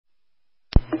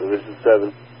Division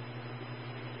 7.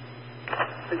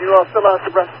 Did you fill out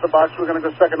the rest of the box? We're going to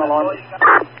go second alarm.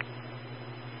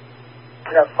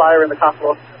 We got fire in the top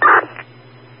floor.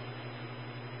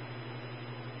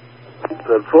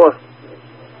 10-4.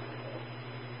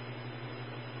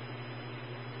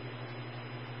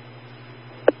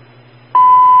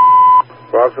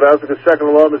 Bronx announcing the second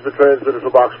alarm has been transmitted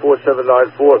for box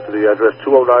 4794 to the address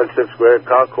 2096 Grand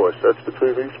Concourse. That's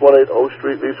between East 180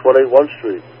 Street and East 181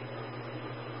 Street.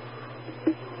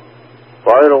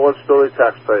 Fire in a one-story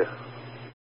taxpayer.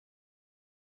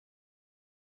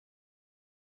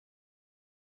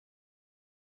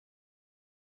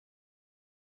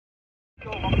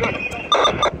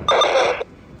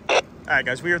 Alright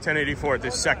guys, we are 1084 at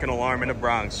this second alarm in the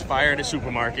Bronx. Fire in a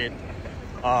supermarket.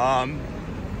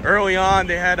 Early on,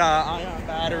 they had ion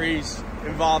batteries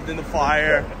involved in the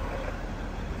fire.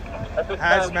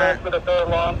 Hazmat. For the third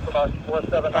alarm, about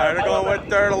 479. Alright, they're going with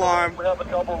third alarm. We have a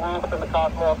double roof in the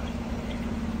cockpit.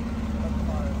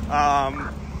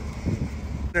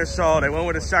 So they went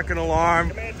with a second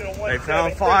alarm. They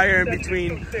found fire in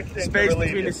between, space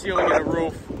between the ceiling and the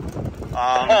roof. We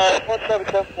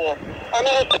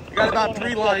got about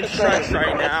 3 lines stretched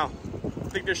right now. I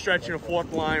think they're stretching a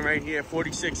 4th line right here,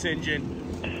 46 engine.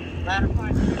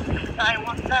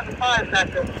 9175,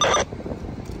 sector.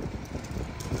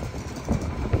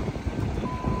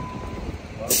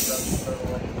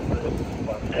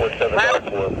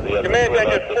 Command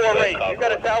engine 48. You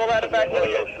got a towel ladder back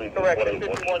there? Correct.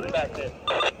 51's back there.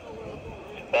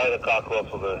 Fire the cockroach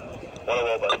for the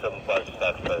 101 by 75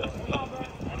 taxpayer.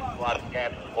 Squad,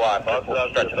 camp, squad. Box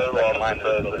announcing the third alarm has been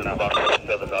transmitted for box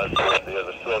 4794 to the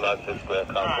address 2096 Grand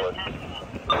Concourse.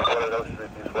 180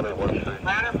 Street, East 181 Street.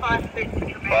 Ladder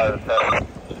 56, command. Fire the taxpayer.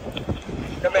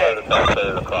 Fire the taxpayer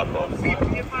in the cockroach. Be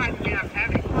advised, we have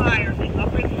heavy fire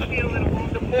up in the field and along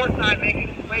the port side, making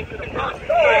its way to the front. We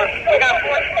got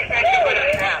 40 seconds with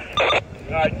it now.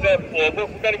 Alright, 7-4. We're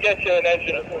going to get you an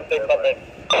engine as soon as they come in.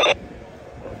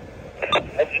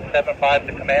 Engine 75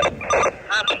 to command.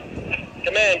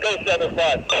 Command, go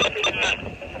 75.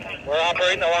 We're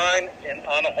operating the line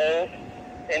on a hold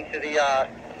into the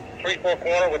 3-4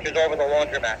 corner, which is over the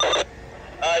laundromat.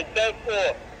 Alright,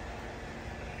 10-4.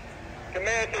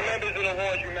 Command to members of the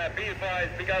laundromat, be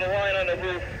advised, we got a line on the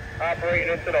roof operating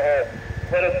into the hole.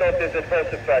 Let us know if there's a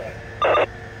first effect.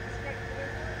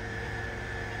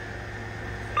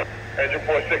 Engine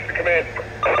 46 to command.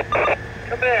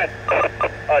 Command.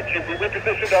 Chief, we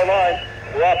repositioned our line.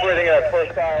 We're operating at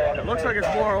first hour on the It looks like it's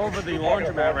more over the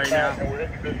laundromat right now. We're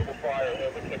in visible fire.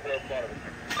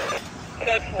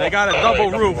 They got a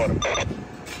double roof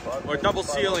or double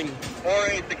ceiling.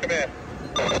 48 to command.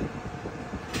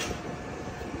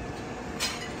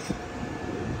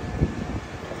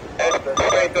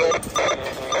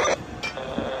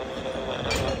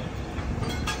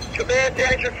 Command to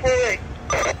engine 48.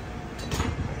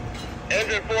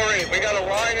 Engine 48, we got a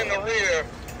line in the rear,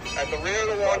 at the rear of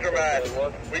the laundromat.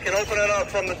 We can open it up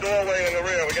from the doorway in the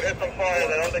rear. We can hit some fire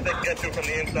that I don't think they can get to from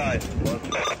the inside.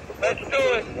 Let's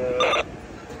do it.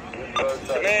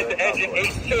 Command to engine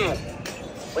 82.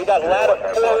 We got ladder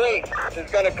 48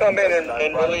 is going to come in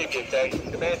and relieve you, okay?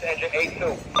 Command to engine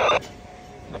 82.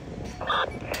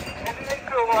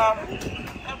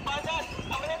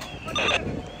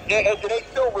 Yeah, engine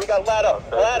 82, we got ladder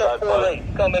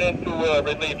 48 coming in to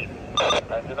relieve you.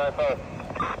 Engine 95.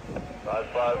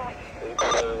 95, 8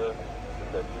 area,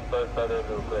 the first side of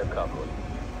the Grand Concourse.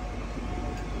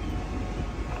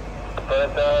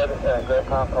 First side and Grand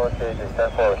Concourse agent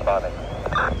 10-4 responding.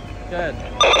 Good.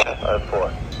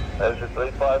 4. Engine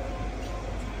 35.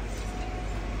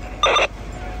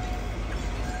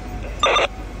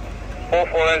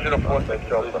 4-4 engine or 4-6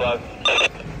 show. 35.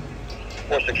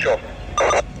 4-6 show.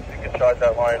 You can charge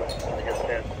that line when you get a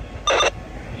chance.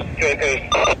 Okay,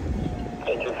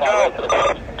 Engine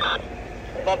 5.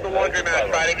 above the laundromat,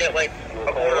 try to get like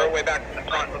a quarter way back to the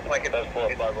front. Looks like it's that far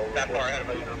ahead of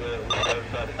us.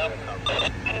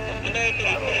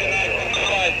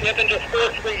 Nothing, just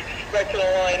 4 streets stretching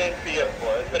a line into you.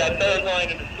 For that third line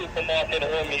in the supermarket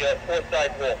along the port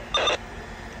side wall.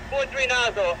 43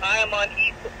 Nozzle, I am on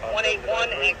East 181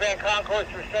 in Grand Concourse,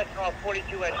 restricting on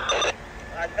 42 engine.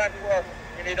 Time to work.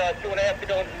 You need 2.5 to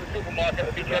go into the supermarket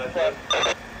to be just front.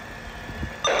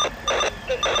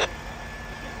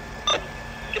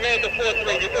 Command to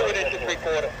 4-3, you're doing inch and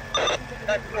 3/4.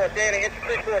 That's 4, Danny, inch and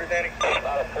 3/4, Danny.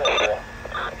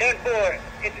 10-4,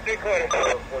 inch and 3/4.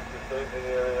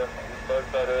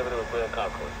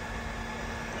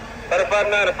 Better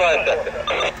 595 sector.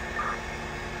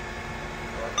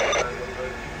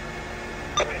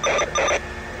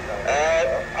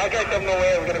 I'll get them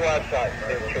nowhere, we're gonna go outside.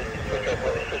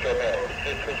 Switch your man.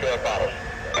 Switch your bottles.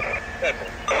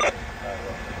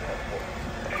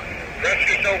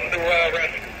 Rescue over to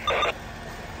rescue.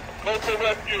 Go to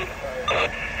rescue.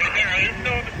 Are you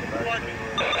still in the supermarket?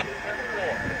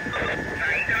 You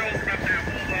gotta open up that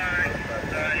whole line.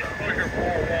 You close your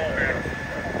wall there.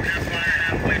 You're fire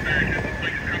halfway back. It looks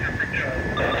like it's coming from you.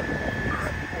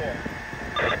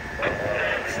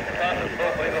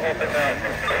 Hopefully the whole thing down.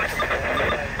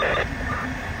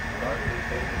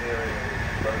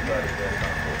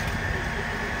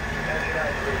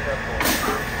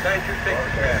 926.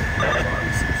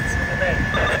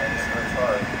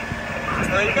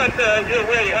 You got you're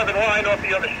aware you have a line off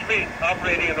the other street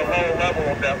operating in the lower level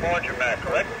of that laundromat,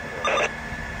 correct?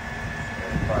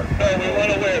 So we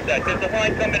weren't aware of that. Does the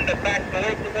line come in the back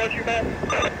door of the laundromat?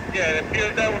 Yeah, it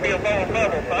appears that would be a lower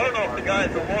level, so I don't know if the guys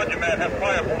at the laundromat have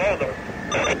fire below them.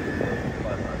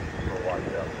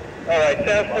 Alright,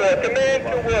 sounds good. Command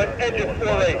to engine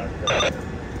 48.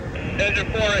 Engine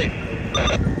 48.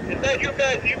 Is that you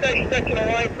guys stretching a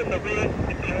line from the rear into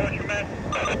the laundromat?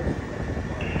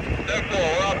 Therefore,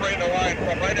 we're operating a line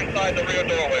from right inside the rear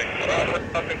doorway. We're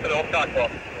operating up into the old dock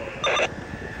box.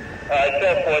 Alright,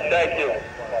 therefore, thank you.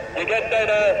 You get that,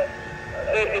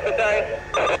 safety battalion?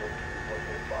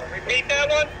 Repeat that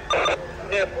one?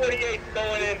 Yeah, 48's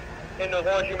going in the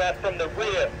laundromat from the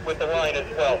rear with the line as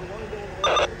well.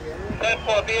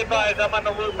 10-4, be advised, I'm on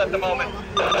the roof at the moment.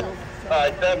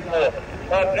 Alright, 10-4.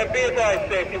 And be advised,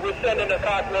 safety, we're sending the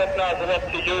cockroach nozzle up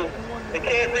to you. It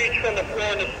can't reach from the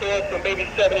floor in the store, so maybe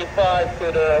 75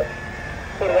 to the,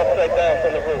 put it upside down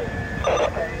from the roof.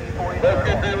 Let's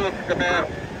get the roof, command.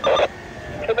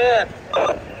 Command.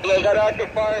 Yeah, got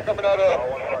active fire coming out of a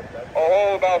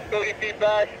hole about 30 feet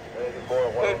back.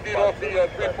 10 feet off the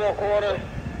 3/4 corner.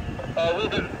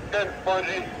 Roof is getting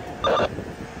spongy.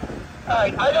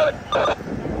 Alright, I got it.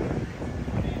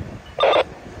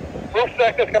 Roof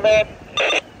sector, command.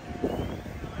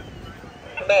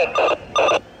 Command.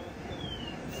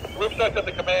 Roof sector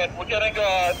to command. We're getting,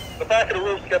 the back of the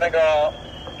roof's getting a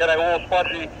little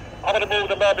spongy. I'm going to move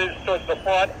the members towards the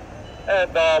front.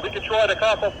 And we can try the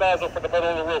compost nozzle from the middle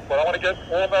of the roof, but I want to get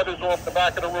all members off the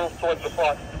back of the roof towards the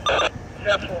front.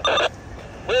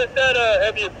 Where's that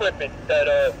heavy equipment that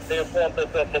they informed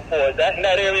us of before? Is that in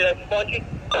that area that's spongy?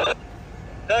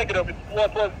 Negative. It's more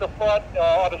towards the front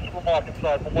on the supermarket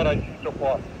side from what I see so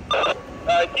far.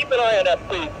 Keep an eye on that,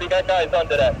 please. We got guys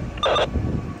under that.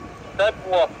 That's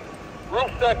one.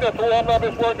 Roof sector to all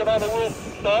members working on the roof.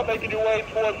 Start making your way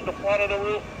towards the front of the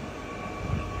roof.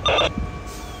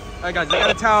 Alright guys, I got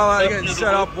a towel out getting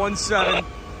set up, 1-7.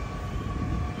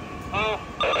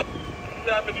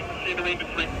 7 is machinery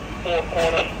between 4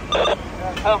 corners.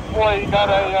 10-4, you got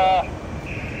a,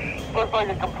 looks like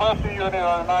a compressor unit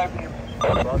on a 9 beam.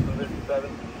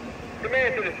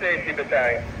 Command to the safety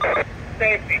battalion.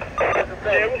 Safety.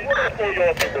 Yeah, we're going to pull you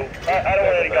off the roof. I don't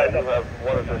want any guys up. have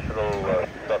one additional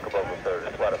truck above the third.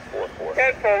 It's about a 4-4.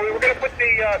 10-4, we were going to put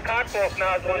the concourse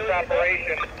nozzle into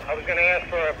operation. I was going to ask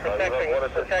for a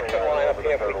protection line up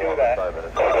here if we do that.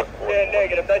 Yeah,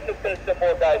 negative. That's just going to send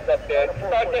more guys up there.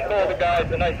 Start getting all the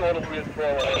guys, a nice order we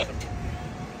install.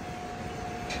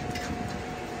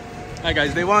 Alright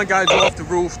guys, they want guys off the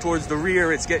roof towards the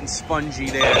rear. It's getting spongy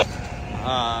there.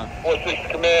 4-6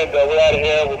 command, we're out of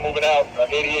here. We're moving out.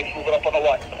 88's moving up on the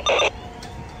line.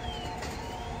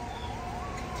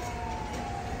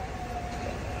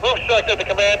 Roof sector to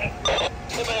command.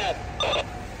 Command.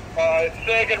 It's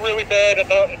sagging really bad in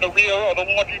the rear of the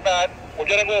laundromat. We're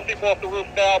getting all people off the roof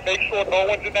now. Make sure no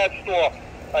one's in that store.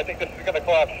 I think this is going to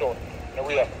collapse soon. The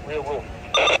rear roof.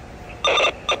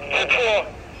 10-4.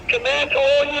 Command to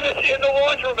all units in the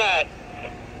laundromat.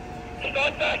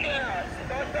 Start backing out.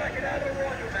 Start backing out of the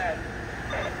laundromat.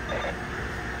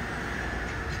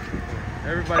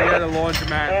 Everybody at the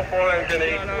laundromat. 4-4 engine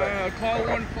 8. Call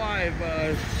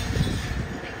 1-5,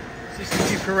 Assistant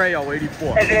Chief Correo,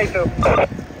 84. Engine 82.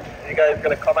 You guys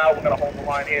going to come out? We're going to hold the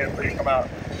line here until you come out.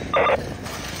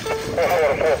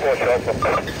 4-4, show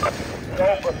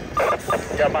up.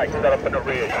 Yeah, Mike, you got up in the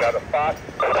rear. You got a spot?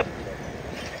 You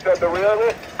said the rear of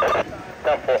it?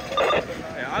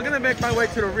 10-4. Yeah, I'm going to make my way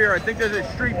to the rear. I think there's a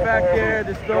street back there.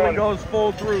 This building goes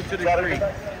full through to the street.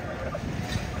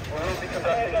 We'll be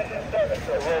conducting a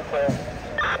roll call.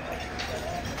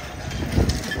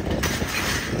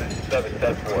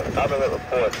 7-10-4. Top of the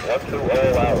report. 1-2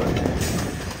 all hours.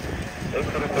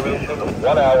 Incident duration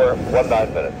 1 hour,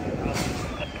 19 minutes.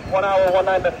 1 hour,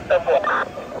 19 minutes. 10-4.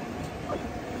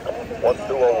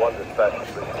 1201 dispatch,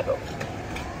 please.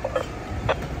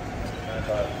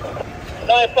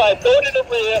 9-5, go to the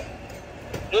rear.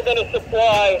 You're going to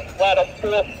supply ladder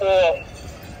 4-4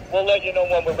 We'll let you know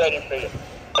when we're ready for you.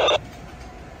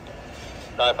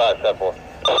 9574.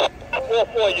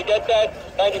 44, you get that?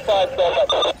 95, go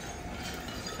up.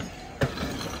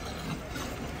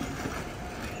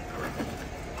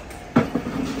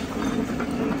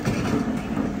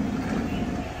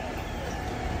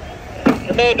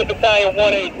 Commander Battalion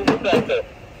 1-8, who's sector?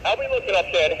 How we looking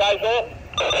up there? The guys off?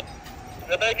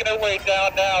 They're making their way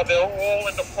down now. They're all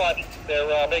in the front.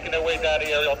 They're making their way down the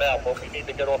aerial now, but we need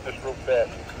to get off this roof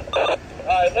fast.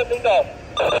 Alright, let me know.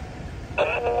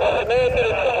 Commander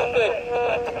to 26.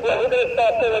 We're going to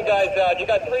start pulling guys out. You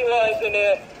got 3 lines in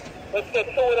there. Let's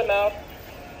get 2 of them out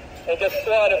and just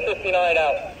slide a 59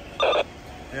 out.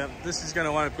 Yep, this is going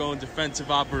to wind up going defensive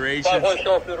operations. 5-1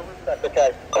 show through the roof. That's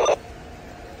okay.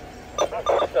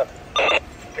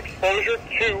 Exposure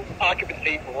to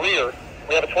occupancy rear.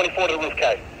 We have a 24 to the roof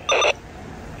K.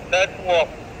 That's off.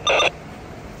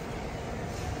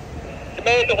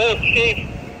 Command to hold chief.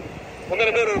 We're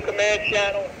going to go to a command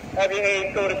channel. Have your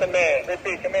aides go to command.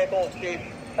 Repeat, command to hold chief.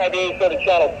 Have your aides go to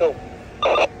channel 2.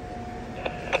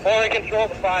 Foreign control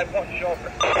to 5-1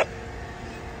 chauffeur.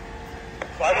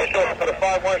 5-1 chauffeur for the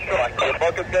 5-1 chauffeur. Your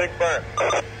bucket's getting burned.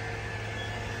 Try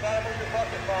to move your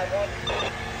bucket, 5-1.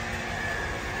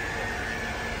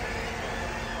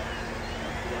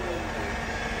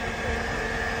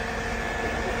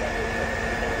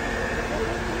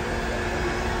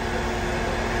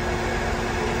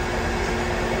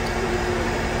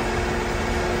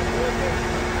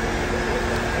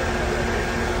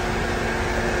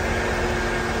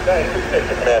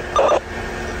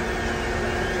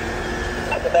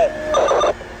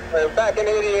 We're back in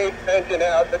 88, engine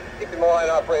out. Let's keep the line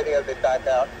operating as they back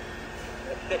out.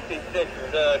 66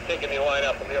 is taking the line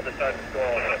out from the other side of the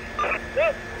store.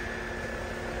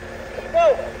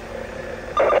 Go!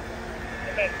 Go!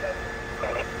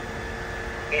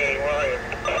 Hey, where are you?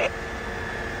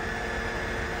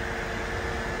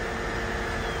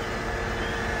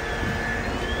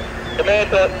 Command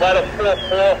to ladder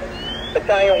 4-4.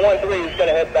 Battalion 1-3 is going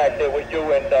to head back there with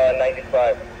you and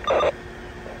 95.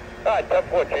 Alright,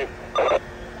 10-4, Chief.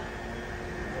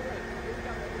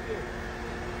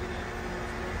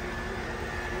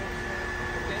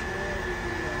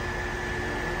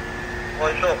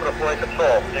 Flight show for the flight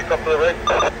control. Can you come to the rig?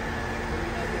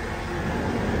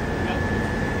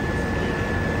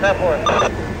 10-4.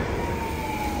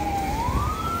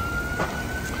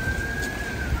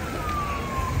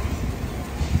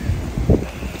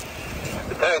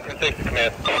 Take the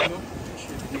command.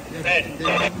 Alright,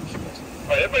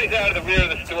 everybody's out of the rear of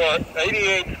the store.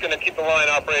 88 is going to keep the line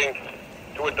operating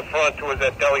towards the front, towards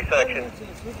that deli section.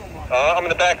 I'm in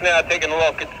the back now taking a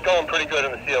look. It's going pretty good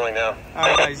in the ceiling now.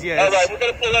 Alright, guys, yeah. Alright, we're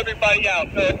going to pull everybody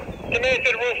out. So, command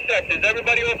to the roof sectors.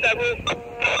 Everybody off that roof?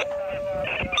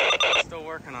 Still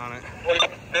working on it.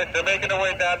 They're making their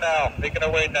way down now. Making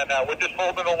their way down now. We're just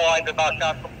holding the line to knock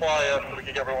out some fire so we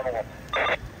can get everyone off.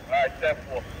 Alright,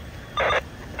 10-4.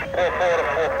 4-4 to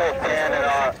 4-4 can and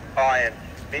iron.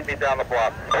 Meet me down the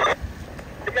block.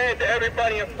 Command to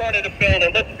everybody in front of the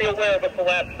building. Let's be aware of a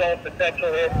collapse zone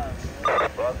potential here.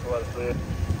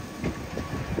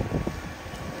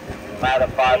 Ladder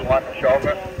 5-1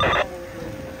 chauffeur.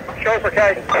 Chauffeur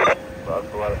K.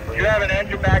 Do you have an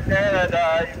engine back there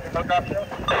that you can hook up to?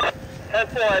 10-4, I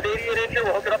have 88 engine.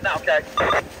 We'll hook it up now, okay?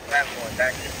 10-4,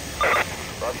 thank you.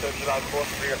 Bus engine on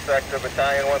course for your sector,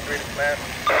 Battalion 1-3 to command.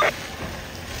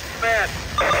 Man.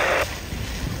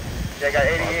 Yeah, I got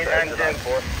 88 engines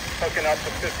hooking up the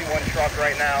 51 truck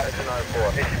right now. It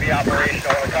should be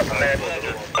operational in a couple minutes.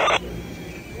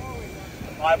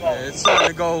 Yeah, it's starting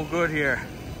to go good here.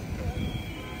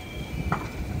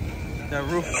 That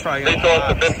roof is probably going to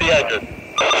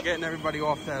collapse. Getting everybody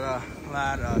off that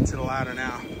ladder to the ladder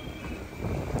now.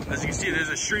 As you can see, there's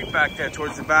a street back there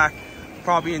towards the back.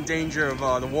 Probably in danger of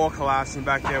the wall collapsing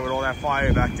back there with all that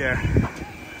fire back there.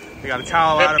 We got a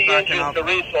towel ladder backing up. The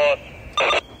resource.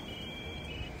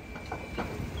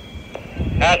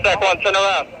 Hashtag 1, turn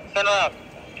around. Turn around.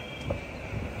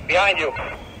 Behind you.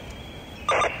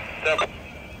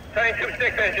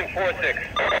 7.26, engine 46.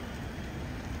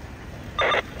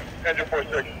 Engine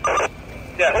 46.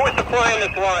 Yeah, who was supplying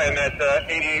this line that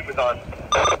 88 was on?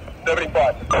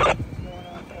 75.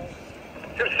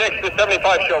 26 to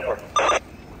 75 chauffeur.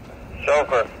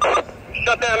 Chauffeur.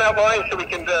 Shut down that line so we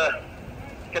can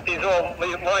get these all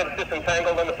lines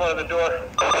disentangled in the front of the door.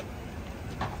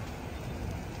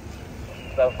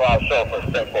 75 chauffeur,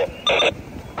 10-4.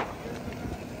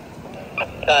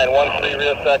 9-1-3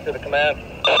 rear sector to command.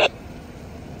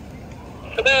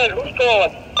 Command, who's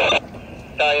calling?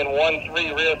 Battalion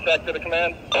 1-3 rear sector to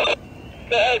command. Go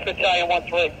ahead, Battalion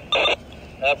 1-3.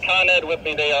 I have Con Ed with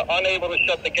me. They are unable to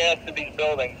shut the gas to these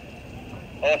buildings.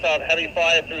 Also have heavy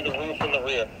fire through the roof in the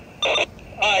rear.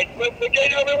 Alright, we're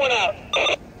getting everyone out.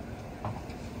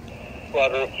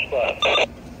 Squad roof, squad.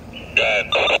 Good.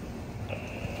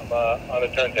 I'm on the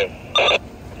turntable.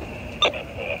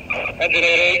 Engine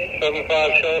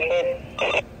 8875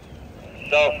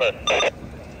 Sulphur.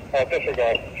 Oh,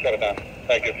 disregard. Shut it down.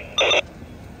 Thank you.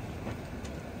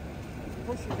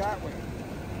 Push it that way.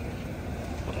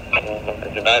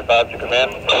 Engine 95 to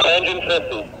command. Engine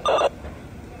 50.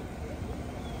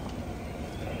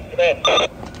 Command.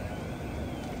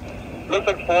 Looks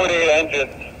like 48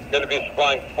 engines going to be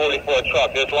supplying 44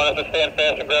 truck. Just want us to stand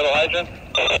fast and grab a hydrant.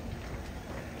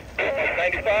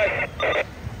 95.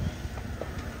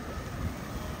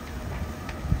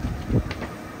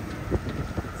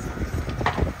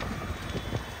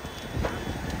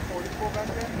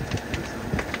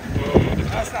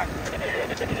 That's not good.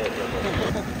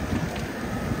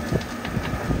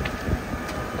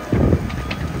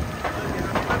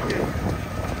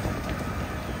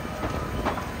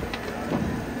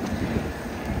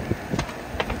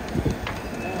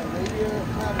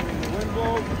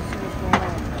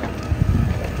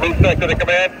 Respect to the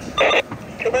command.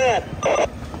 Command.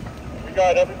 We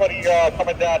got everybody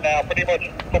coming down now. Pretty much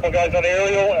a couple guys on the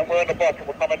aerial, and we're in the bucket.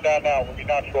 We're coming down now. We'll be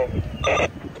down shortly.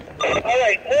 All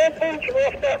right, all boots are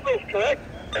off that roof, correct?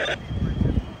 Okay,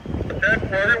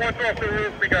 well, everyone's off the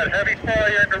roof. We got heavy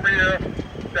fire in the rear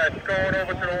that's going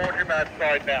over to the laundromat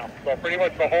side now. So pretty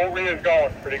much the whole rear is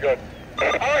going pretty good.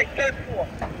 All right,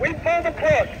 10-4. We pull the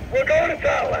plug. We're going to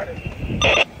towel ladders.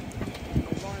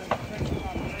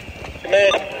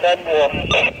 Command,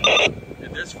 10-4.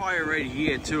 And there's fire right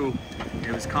here too.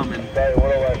 It was coming.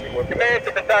 Command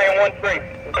to Battalion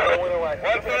 1-3.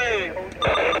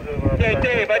 1-3. Yeah,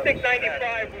 Dave, I think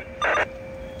 95 was...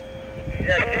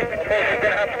 Yeah, Dave, we're going to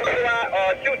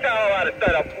have two tower ladders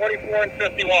set up, 44 and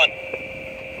 51.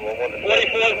 44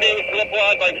 is being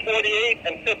supplied by 48,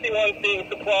 and 51 is being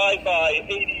supplied by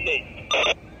 88.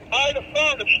 High to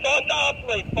firm, start to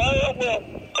operate, fire at will.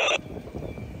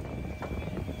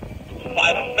 I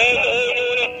man the whole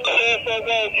unit, stand for a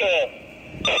roll call.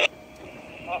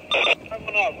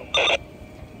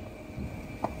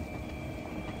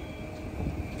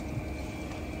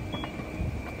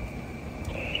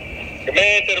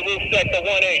 Command to the roof sector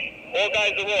 1-8. All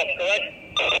guys are off, correct?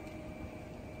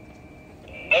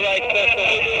 All right, sector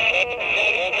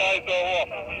 1-8. All guys are off.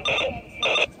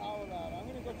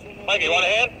 Mike, you want a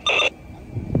hand?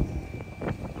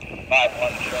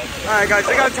 Alright guys,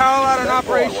 they got a towel ladder in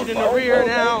operation in the rear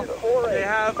now. They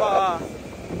have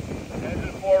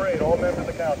Engine 4-8, all members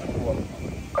accounted for.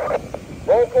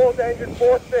 Roll call to engine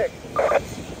 4-6.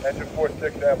 Engine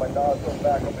 4-6, there, my nozzle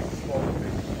back up and control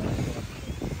speed.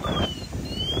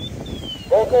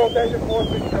 Roll call to engine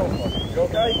 4-6, you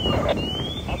okay?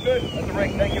 I'm good, that's the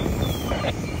ring, thank you.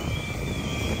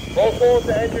 Roll call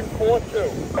to engine 4-2.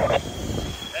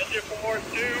 Engine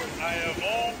 4-2, I have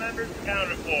all members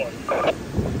accounted for.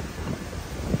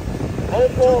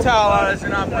 two towel ladders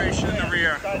in operation in the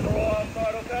rear. Guys are all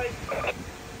outside, okay?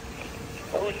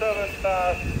 Crew 7,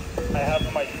 I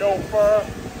have my chauffeur,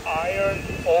 iron,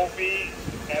 OB,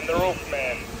 and the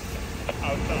roofman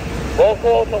outside. Roll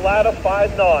call to ladder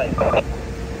 5-9.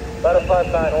 Ladder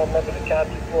 5-9, all members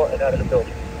accounted for and out of the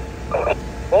building.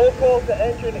 Roll call to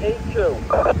engine 8-2.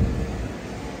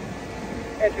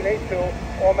 Engine 8-2,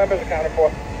 all members accounted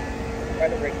for.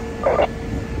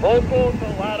 Roll call to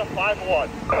ladder 5-1.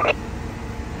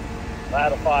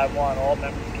 Ladder 5-1, all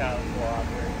members accounted for.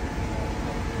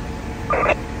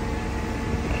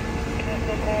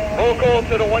 Roll call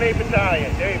to the 1-8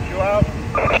 battalion. Dave, you out?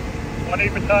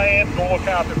 1-8 battalion, all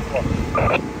accounted for.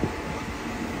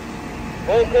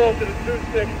 Roll call to the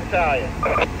 2-6 battalion.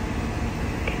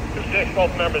 2-6,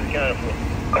 both members accounted for.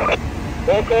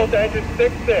 Roll call to engine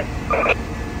 6-6.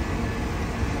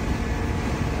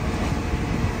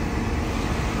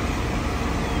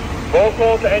 Roll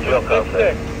call to engine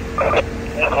 6-6.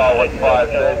 Call was 5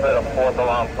 David, a fourth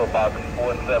alarm for box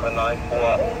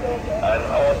 4794. And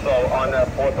also on that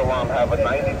fourth alarm have a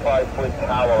 95-foot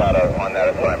tower ladder on that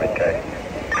assignment case.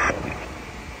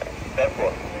 That's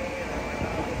what.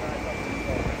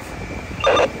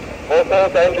 Roll call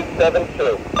to engine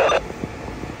 7-2.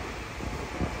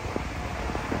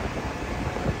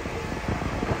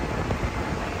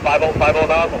 Five-oh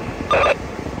nozzle.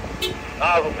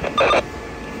 Nozzle.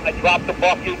 I dropped the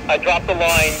bucket, I dropped the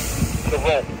line, the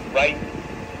rope, right,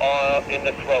 in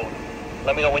the throat.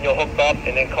 Let me know when you're hooked up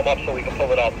and then come up so we can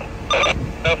pull it up.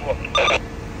 Careful.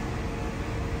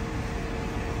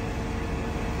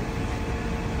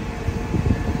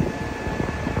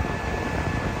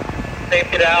 Stay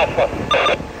Get Alpha.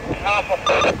 Alpha.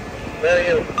 Where are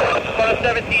you?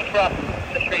 517 truck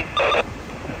in the street.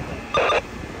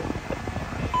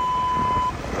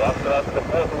 Box out to the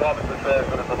 4th alarm is the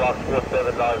transmitter for box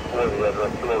 4794, the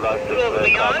address 2096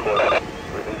 Leon?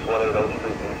 Release 180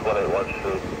 Street, release 181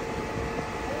 Street.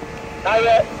 Not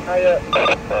yet. Not yet.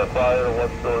 Fire,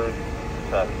 1-story,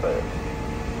 taxpayer.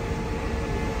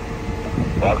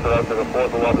 Box out to the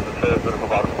 4th alarm is the transmitter for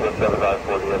box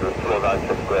 4794, the address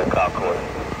 2096 Grand Concourse.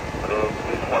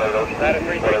 Release 180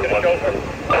 Street, release 181 Street.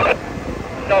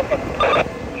 Chauffeur.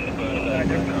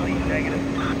 Negative.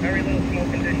 Very little smoke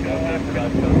condition. I'll have to go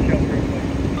chauffeur.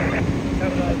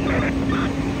 Have a nice day.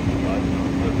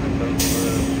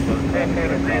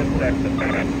 Rear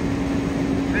section.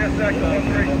 Rear section,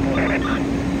 operation.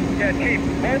 Yeah, Chief.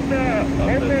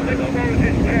 Both those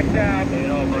explosives checked out.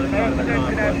 No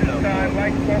section at this time.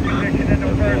 Light smoke condition in the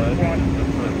first one.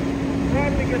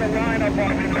 Probably going to line up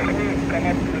on the roof, come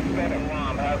up to the center.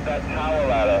 Have that tower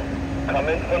ladder come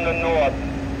in from the north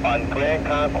on Grand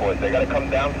Concourse. They got to come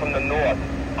down from the north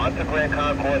onto Grand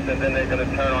Concourse, and then they're going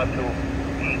to turn onto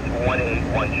East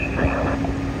 181 Street.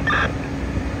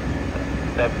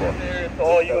 That's all.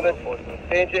 All units,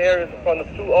 danger areas from the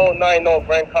 2090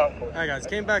 Grand Concourse. Alright guys,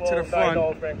 came back to the front.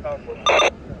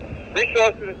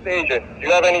 Resource to the station. Do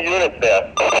you have any units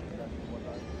there?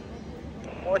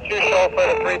 4-2 chauffeur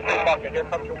and a 3-3 bucket. Here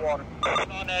comes your water.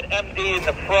 On that MD in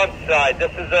the front side,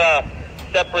 this is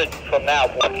separate from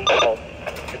that one. So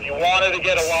if you wanted to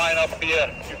get a line up here,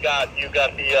 you got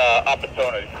the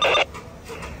opportunity.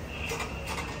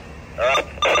 All right,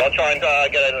 I'll try and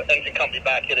get an engine company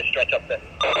back here to stretch up there.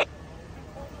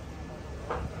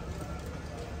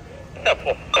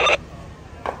 Careful.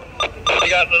 We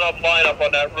got enough line up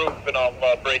on that roof, and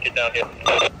I'll break it down here.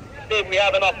 Steve, we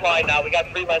have enough line now. We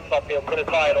got 3 lights up here. We're going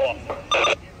to tie it off.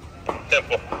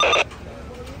 Simple.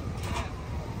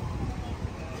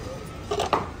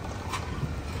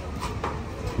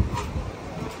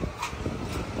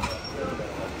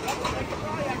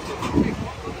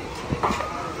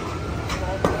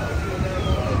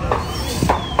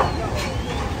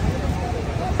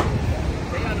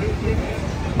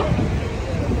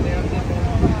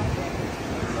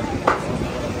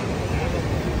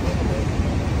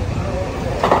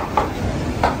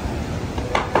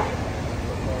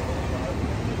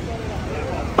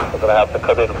 Gonna have to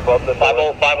come in from the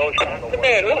 5050. Come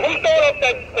in. Who's going up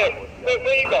that stick?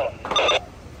 Where you going?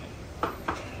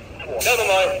 Never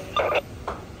mind.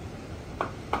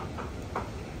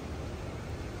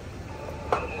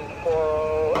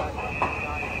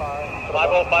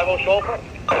 5050 chauffeur?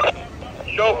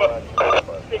 Chauffeur.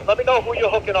 Let me know who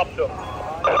you're hooking up to.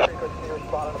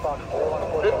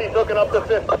 50's hooking up to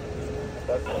 50.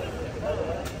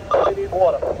 We need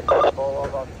water.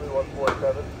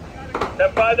 3147.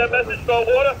 10-5, that message, store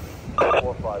water?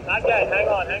 45. Not yet,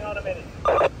 hang on a minute.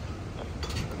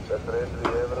 That's the end of the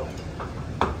avenue.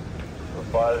 We're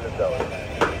fire in the deli.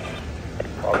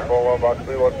 Box 41, box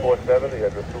 3147, the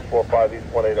address 245 East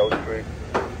 180 Street.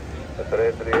 That's the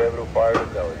end of the avenue, fire in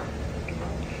the deli.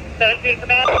 17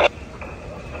 command.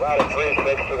 Ladder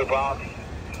 36 to the Bronx.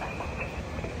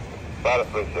 Ladder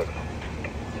 36.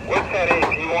 What's that is?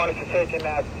 You wanted to take in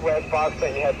that square box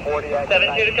that you had 40 at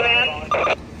 17 to command.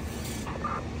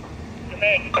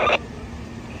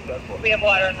 We have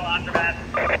water in the laundromat.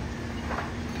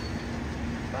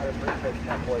 Ladder 36,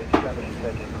 10-4, 7 is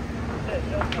taking.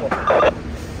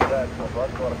 That's what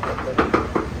Russ wanted to take.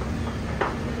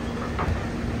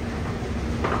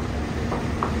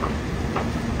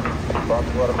 Box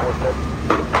ladder 46.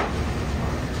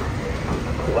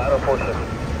 Ladder 46.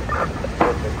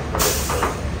 46.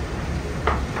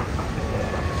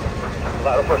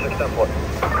 Ladder 46, 10-4.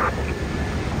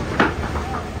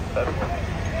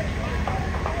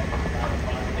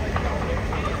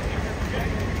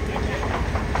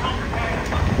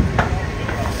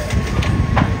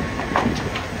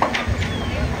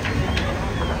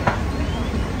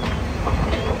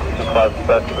 Ladder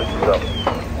 58.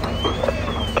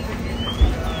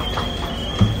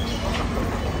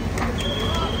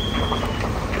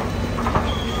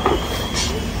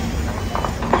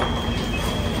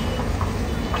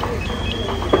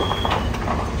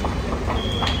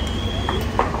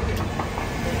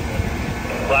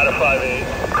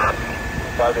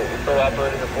 58, you still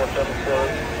operating at 474?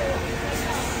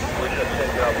 We just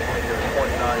changed out, we're going to give it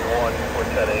 0.91 for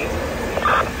 10-8.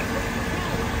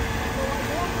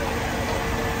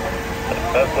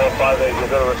 That's 458, you're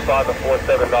going to respond to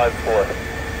 4794.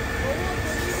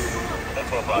 That's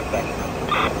 457.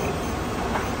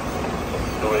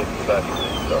 2-8 back.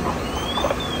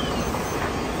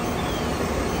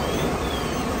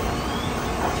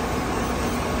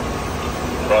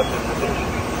 Crossing position.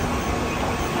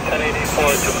 1084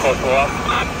 to close to off.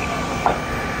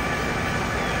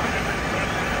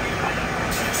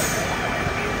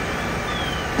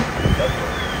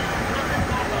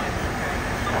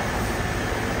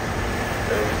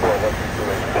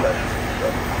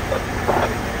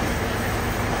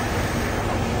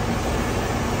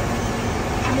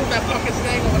 Move that fucking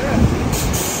snake over there.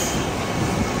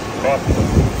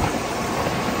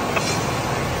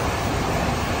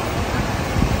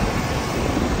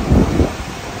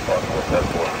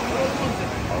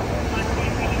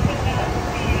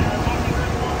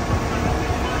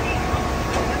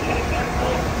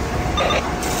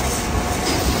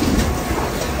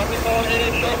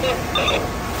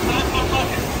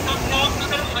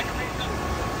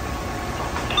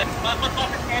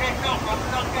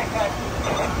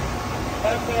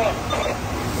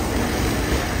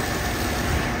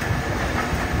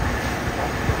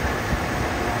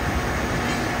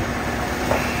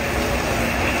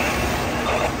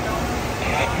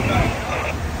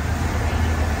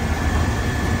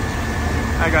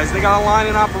 Alright guys, they got a line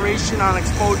in operation on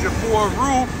exposure 4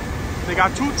 roof. They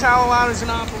got 2 tower ladders in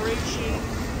operation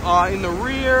in the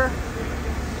rear.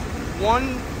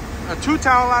 2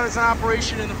 tower ladders in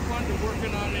operation in the front. They're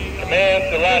working on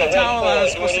a tower ladder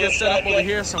is supposed to get set up over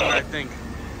here somewhere, I think.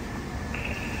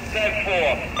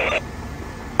 10-4.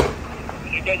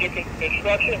 Did you get your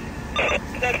instruction?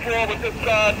 10-4, we're just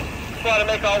trying to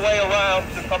make our way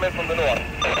around to come in from the north.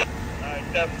 Alright,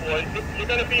 10-4. You're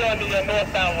going to be on the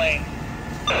northbound lane.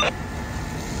 10-4.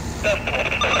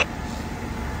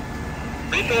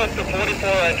 Resource to 44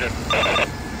 engine.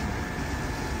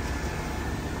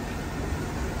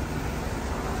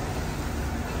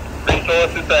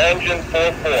 Resources to engine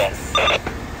 44.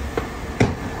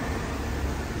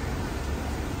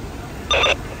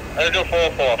 Engine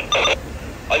 44.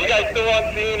 Are you guys still on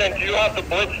scene, and do you have the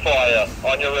blitz fire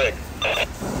on your rig?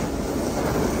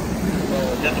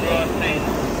 Yes, we're on scene.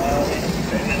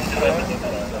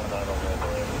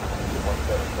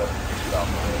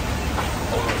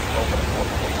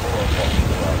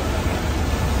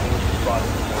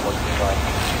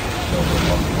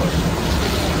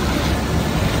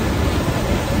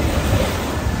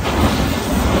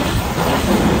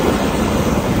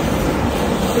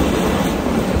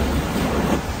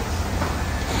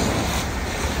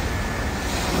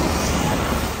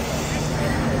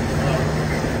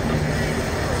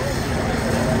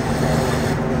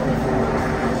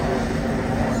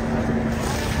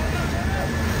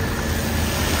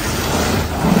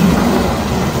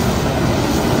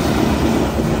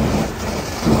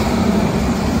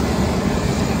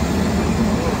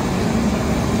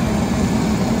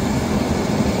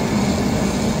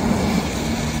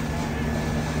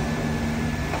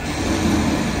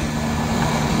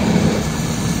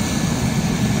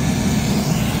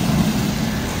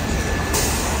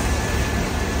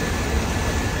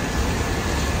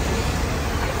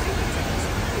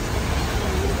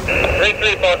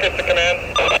 Focus to command.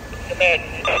 Command.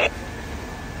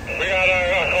 We got a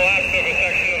collapse of a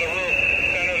section of the roof,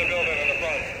 center of the building in the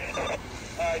front.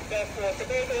 Alright, 10-4.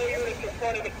 Command all units in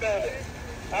front of the building.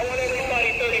 I want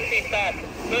everybody 30 feet back.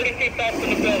 30 feet back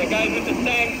from the building. Guys with the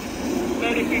tank,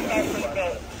 30 feet back from the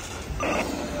building.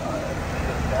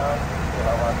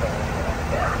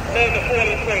 There's the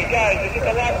 43. Guys, if you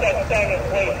can lock that stang in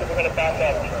place, we're going to back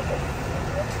up.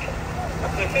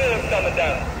 The ceiling's coming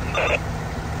down.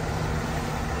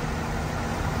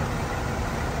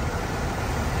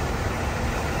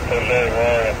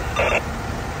 Warrior.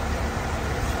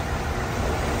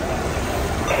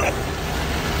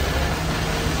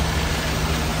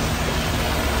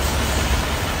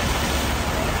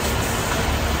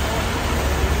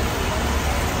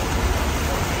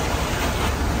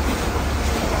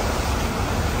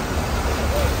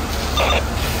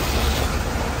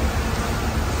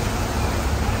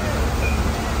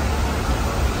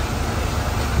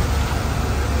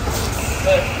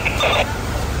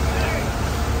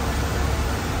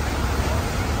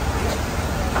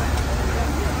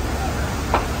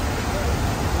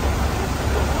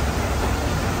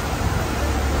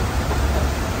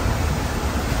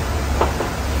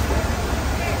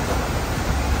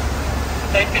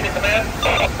 Safety to command.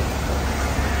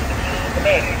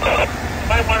 Command.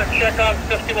 Might want to check on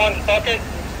 51's bucket.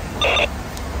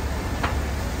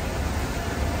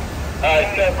 Alright,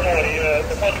 10-4.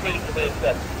 The punch reads to be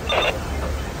set.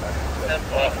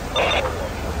 10-4.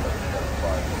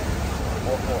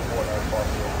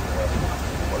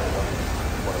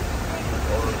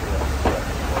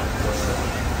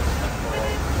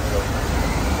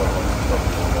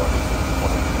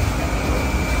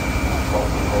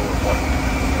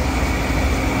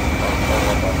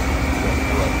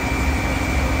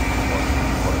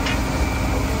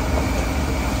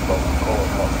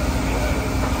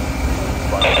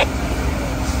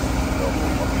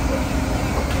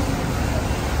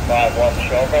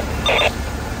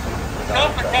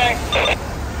 bang.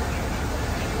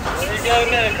 When you get a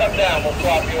minute, come down. We'll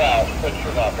swap you out. Put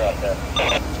your marker up there.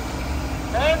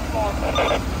 That's more.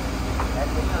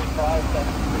 That's the 35.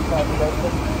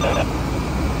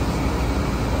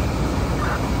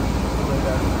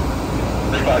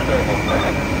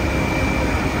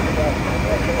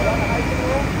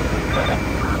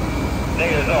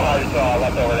 There's no hard saw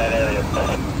left over that area.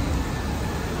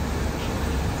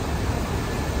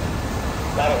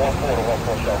 Got a 1-4 to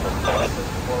 1-4 shelter.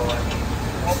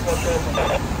 1-4 shelter.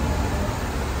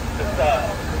 Just,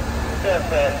 stand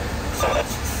fast.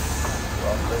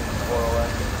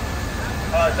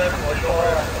 Alright, thank you. What's your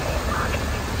order?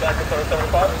 Back to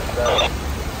 775?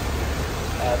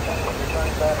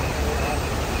 Returning back.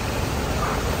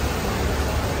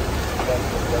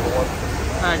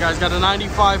 Alright guys, got a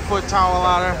 95-foot tower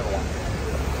ladder.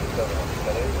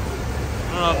 I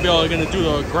don't know if y'all are going to do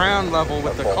the ground level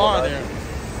with the car there.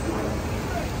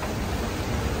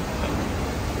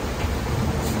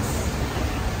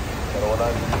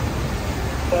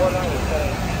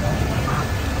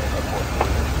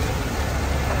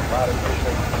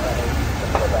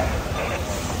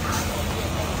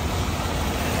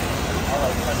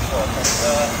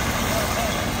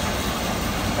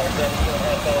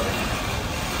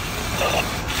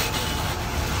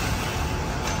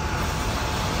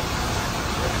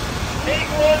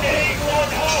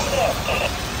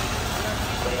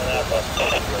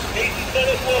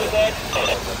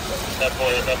 That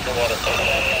boy is underwater.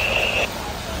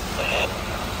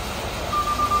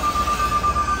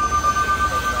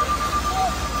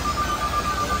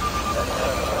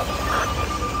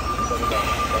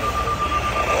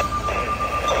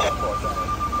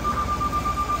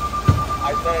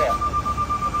 Isaiah,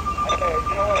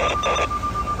 you know what?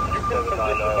 You can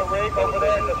position the rig over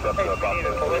there in the case you need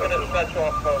it, but we're going to stretch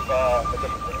off of a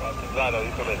different thing. Designer, you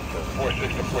come in.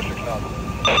 46 to 46 knots.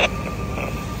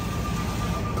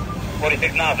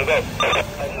 46 knots, go.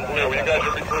 When you guys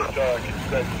are recruits,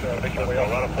 make your way out.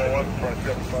 Run a 4-1, trying to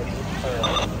get the front.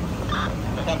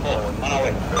 10-4, on our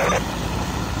way.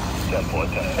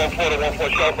 10-4, 10. 1-4 to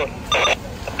 1-4 chauffeur.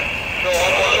 So,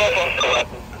 1-4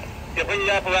 chauffeur. You bring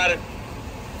your apparatus.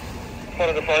 Front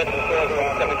of the front of the store,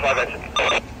 75 exit.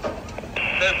 10-4.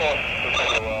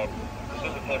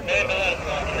 Man,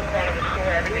 in front of the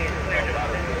store, everything is clear.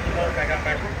 Just smoke. I got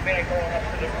my roof van going up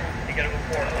to the roof to get a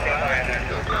report.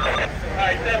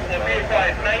 Alright, 10-4, be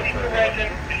advised, 92 engine,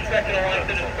 stretching a line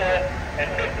to the store, and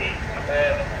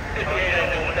 58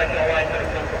 engine, stretching a line to the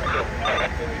store.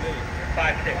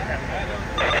 5-6, 10.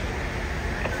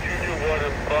 Juju water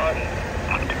bus.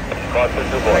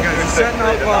 Alright guys, we're setting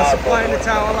up, supplying the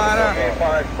tower ladder.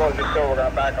 Fire exposure still, we're going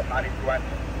to back up 92 engine.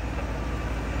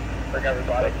 Bring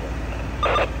everybody.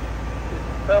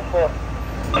 10-4.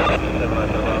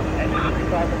 Engine 3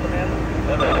 talking command.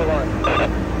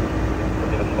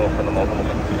 7-4. Get a smoke from the multiple.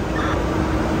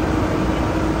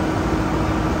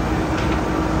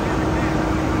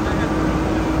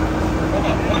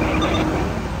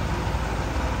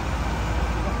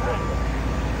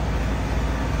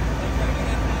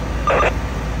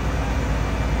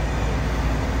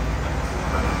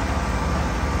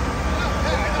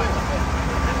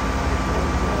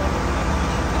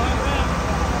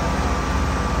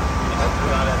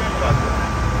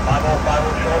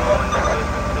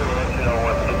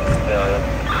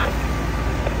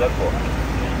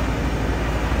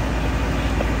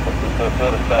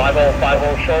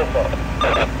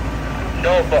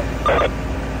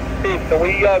 Steve, can we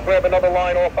grab another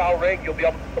line off our rig? You'll be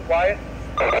able to supply it?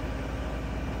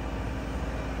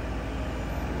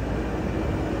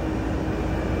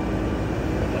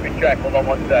 Let me check. Hold on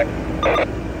 1 sec.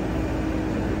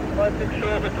 5-6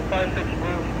 short to 5-6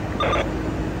 roof.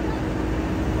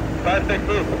 5-6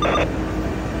 roof.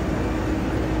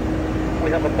 We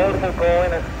have a portable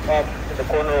going up in the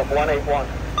corner of 181.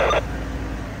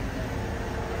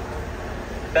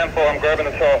 10-4, I'm grabbing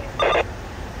the saw.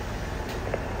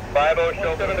 5-0,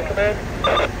 show 7 to command.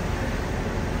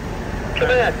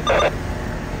 Command.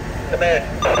 Command.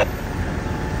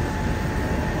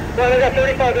 Well, I got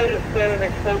 35 engines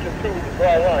standing exposure 2 with the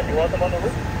dry line. You want them on the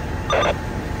roof?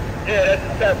 Yeah,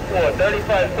 that's step 4.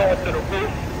 35 is going to the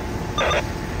roof.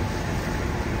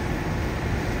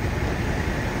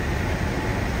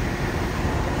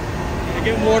 You're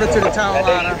getting water to the tower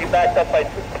ladder. And they should be backed up by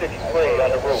 263 on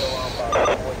the roof.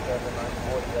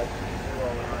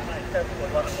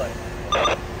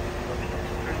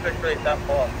 263, that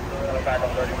far. Back on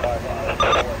 35.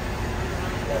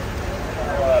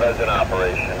 Tower in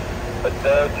operation. A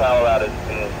third tower ladder is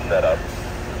being set up.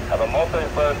 Have a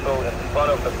multi-versal in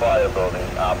front of the fire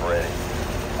building operating.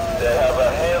 They have a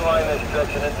hand line that's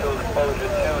stretching into exposure 2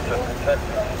 to protect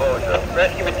exposure.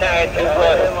 Rescue Battalion 2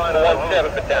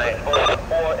 17 Battalion.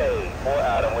 4A, 4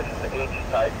 Adam, which is the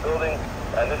H-type building,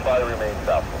 and this body remains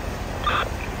southward.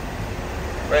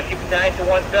 Rescue Battalion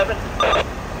 217.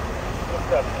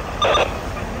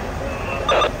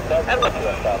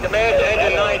 Command to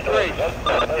engine 93. Just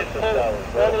pull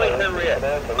all the way to the rear. 2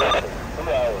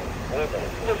 hours.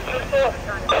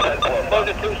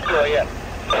 Exposure 2 store, yeah.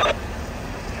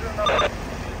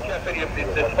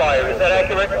 This fire, is that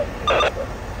accurate?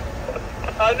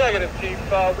 Negative, Chief.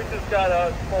 We just got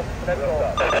a smoke. That's all.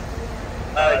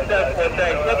 Alright, 7-4,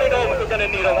 thanks. Let me know if we're going to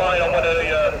need a line on one of the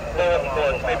lower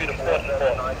floors, maybe the 4th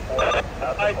floor.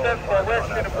 Alright, 7-4, we're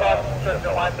actually in the process of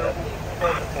the line to the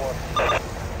 4th floor.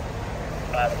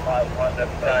 5-1,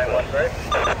 that's 9-1,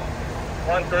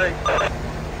 1-3.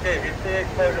 Okay, if you see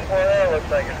exposure 4 there, looks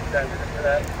like it's extended into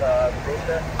that roof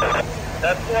there.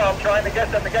 That's 4, I'm trying to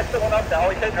get them to get someone up now.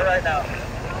 He's hitting it right now.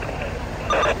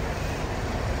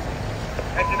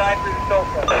 Engine 93 to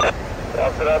Sofa.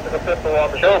 After that, the 5th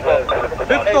alarm.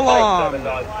 5th alarm.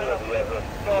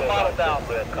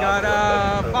 Got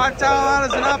Got 5 tower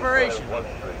ladders in operation.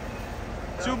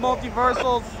 2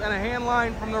 multiversals and a hand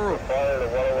line from the roof. Fire to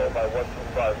 101 by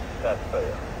 125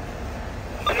 taxpayer.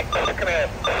 Command.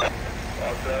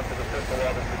 After the 5th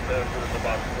alarm is declared to the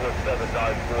box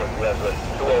 4794. We have the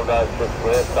 2096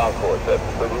 Grand Concourse. That's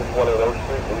between East 180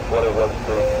 Street and East 181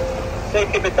 Street.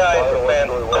 Safety Battalion, Fire command.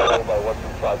 101 by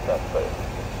 125 taxpayer.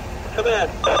 Command.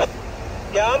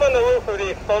 Yeah, I'm on the roof of the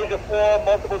exposure 4,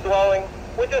 multiple dwelling.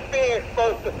 We're just being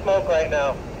exposed to smoke right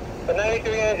now. The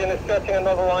 93 engine is stretching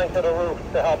another line to the roof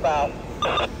to help out.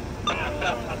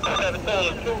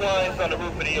 There's 2 lines on the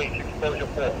roof of the H, exposure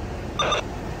 4.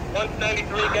 Once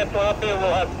 93 gets one up here,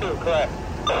 we'll have 2, correct?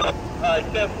 Alright,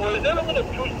 10-4, is there a little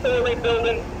 2-story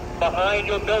building behind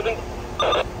your building?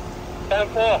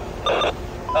 10-4.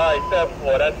 Alright,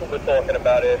 10-4, that's what we're talking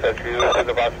about here. That's you in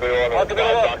the box 3 I'll give it a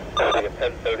look.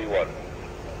 1031.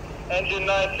 Engine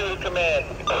 92, command.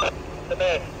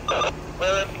 Command.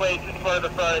 We're in place in front of the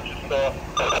furniture store.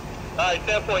 Alright,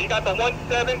 10-4, you got the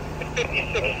 17 and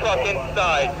 56 truck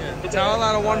inside. Tower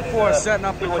ladder 1-4 setting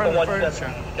up in See what front of the the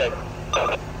furniture. 17.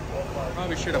 Okay.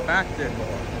 Probably should have backed it.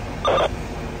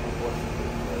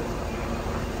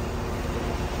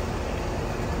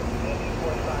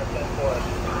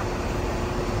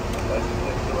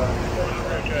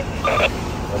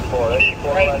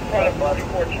 Right in front of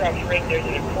 44 trucks, right there's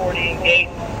an accordion gate.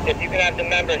 If you can have the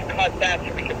members cut that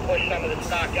so we can push some of the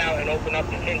stock out and open up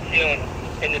the tin ceiling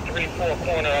in the 3-4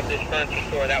 corner of this furniture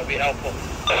store, that would be helpful.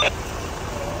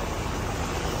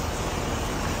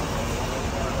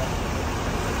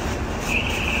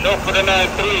 No, for the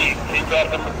 9-3, he got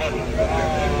them.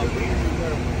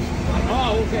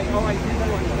 Oh, okay. All right.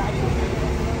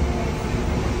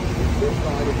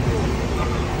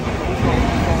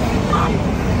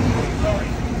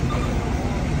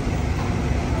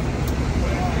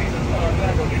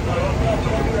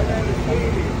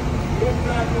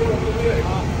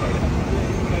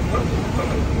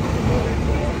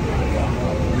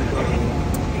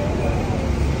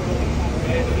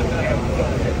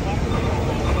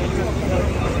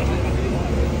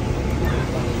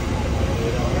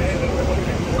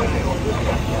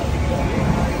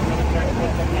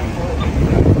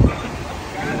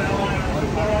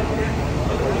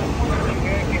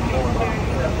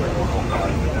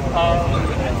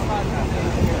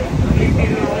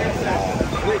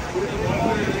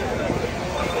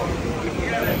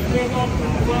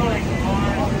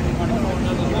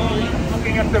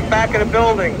 Looking at the back of the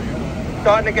building,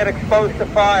 starting to get exposed to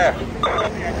fire. 1-3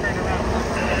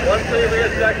 rear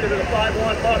section to the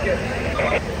 5-1 bucket.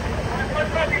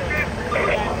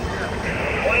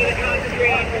 Want to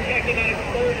concentrate on protecting that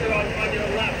exposure on your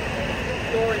left.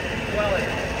 Storage dwelling.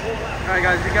 Alright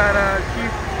guys, we got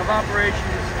Chief of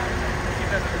Operations, Chief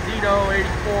Esposito,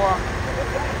 84.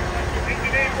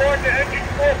 Engineer board to engine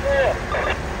 4-4.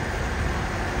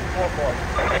 4-4.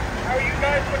 How are you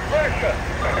guys with pressure?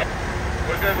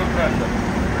 We're good with pressure.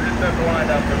 We just have to line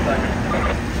out for a second.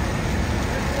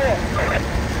 4.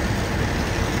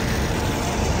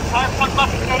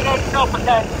 Chauffeur,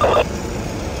 Ken.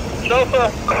 Chauffeur.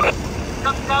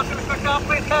 Come down to the quick down,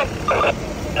 please, Ken.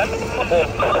 That's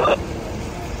 4.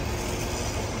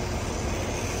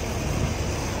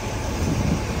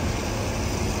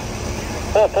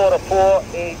 4-4 to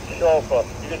 4-8 chauffeur.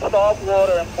 You can start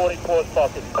water in 44's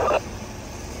bucket.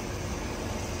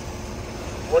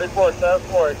 44,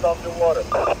 7-4, it's up to water.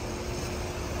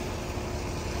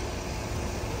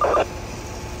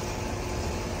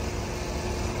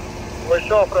 We're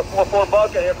chauffeur, 4-4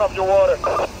 bucket, here comes your water.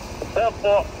 7-4,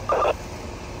 10-4.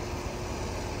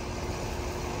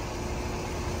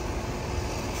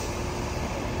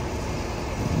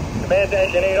 Command to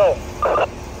engine 8-0.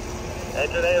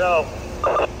 Engine 8-0.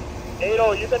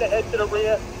 8-0, you're going to head to the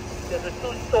rear. There's a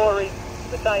 2-story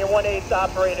Battalion 1-8's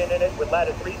operating in it with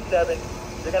ladder 3-7.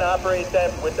 You're going to operate them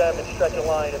with them and stretch a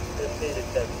line if needed.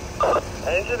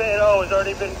 Engine 8-0 has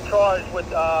already been charged with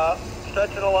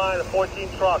stretching a line of 14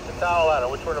 trucks and tower ladder,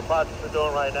 which we're in the process of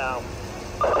doing right now.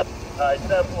 Alright,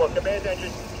 10-4. Command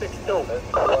engine 6-2.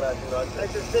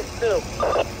 Engine 6-2.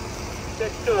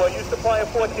 6-2. Are you supplying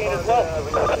 14 as well?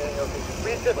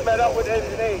 We just met up with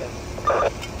engine 8.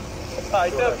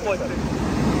 Alright, 10-4.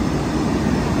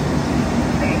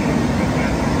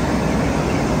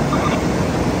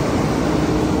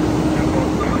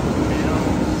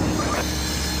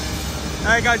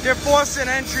 Alright guys, they're forcing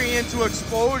entry into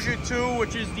Exposure 2,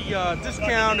 which is the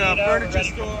discount furniture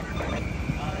store.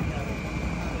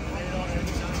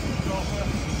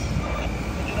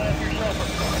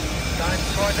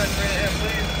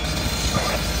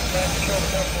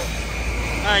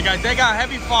 Alright guys, they got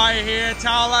heavy fire here.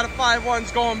 Tower ladder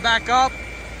 5-1's going back up.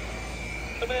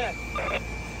 Come in.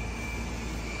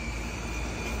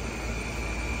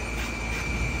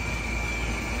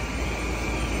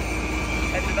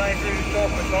 Engine 93 to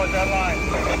chauffeur, charge that line.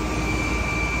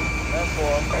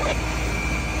 10-4.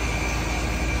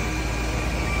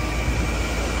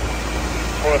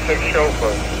 4-6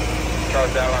 chauffeur,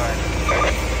 charge that line.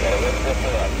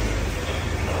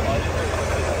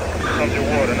 Comes your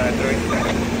water, 93.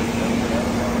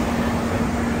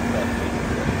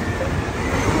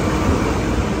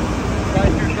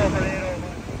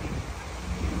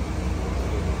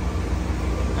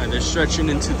 And they're stretching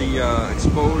into the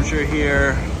exposure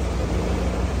here.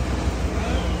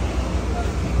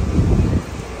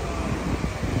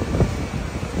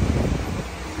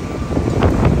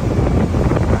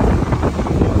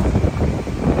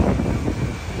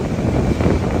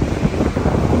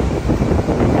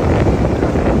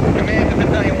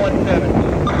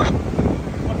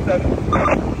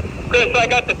 Chris, I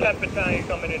got the 10th Battalion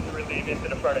coming in to relieve into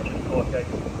the furniture store, okay?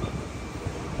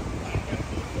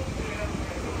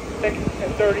 6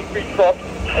 and 33 trucks,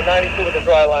 and 92 with the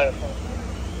dry line.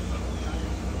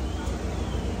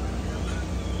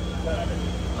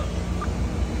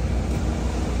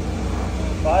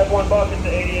 5-1 bucket to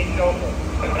 88 chauffeur.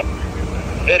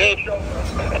 88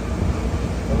 chauffeur.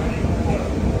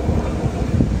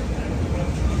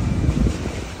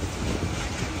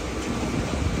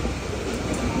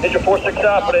 Engine 4-6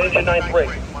 out for the engine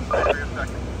 9-3.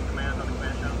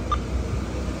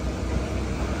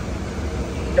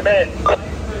 Command.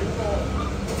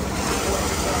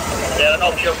 Yeah, I don't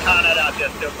know if you'll count that out yet,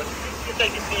 too, but you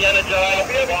think you see energized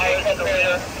wires in the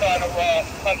rear, kind of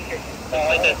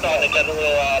like this on, they get a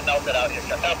little melted out here.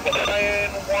 Battalion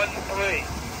 1-3.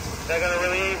 They're going to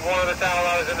relieve one of the tower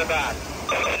ladders in the back.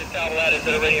 The tower ladders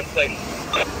that are already in place.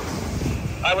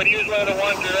 I would use one of the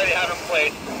ones you already have in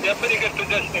place. They're pretty good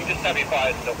positioning, just heavy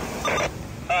fires still.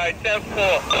 Alright, 10-4.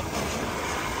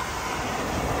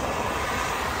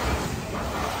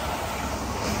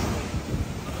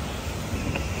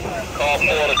 Call 4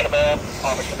 to command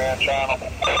on the command channel.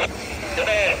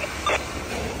 Command.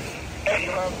 You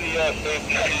have the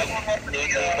safety sheet,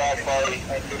 back by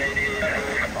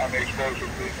 1988 on the exposure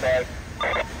 3 side.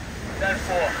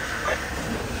 10-4.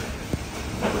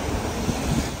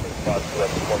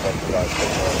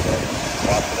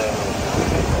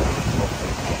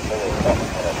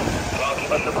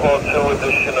 Special call 2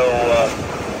 additional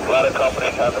ladder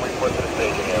companies have to report to the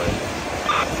staging area.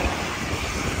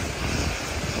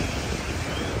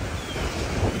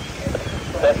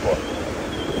 That's one.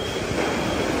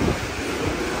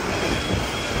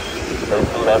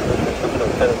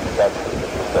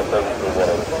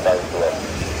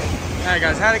 Alright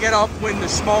guys, how to get upwind the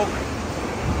smoke.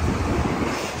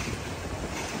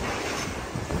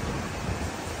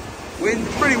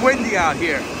 Pretty windy out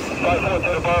here. 5-4 to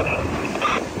the box.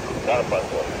 Not a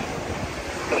 5-4.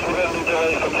 This we're going to be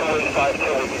delayed for 2-8-5-2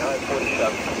 behind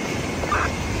 47.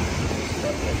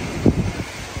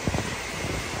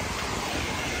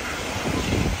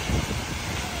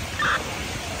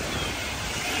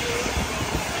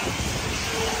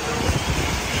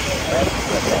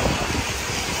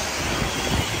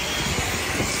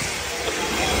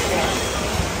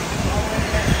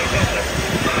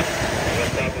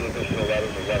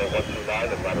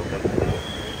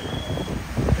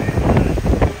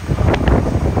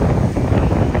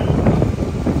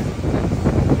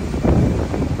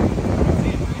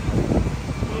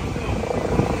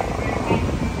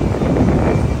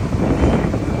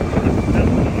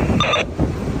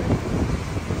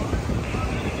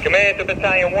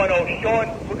 Battalion 10 short.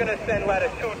 We're going to send ladder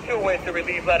 22 in to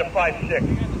relieve ladder 56.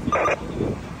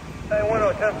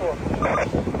 Battalion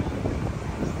 10-4.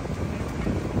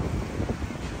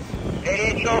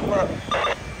 88 chauffeur.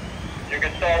 You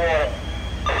can start water.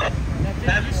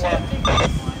 10-4.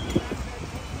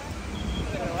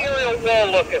 Aerial wall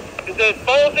looking. Is it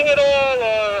bulging at all,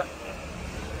 or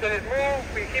did it move?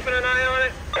 Are you keeping an eye on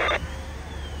it?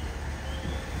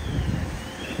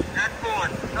 That's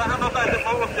one. I don't know if I can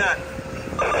move that.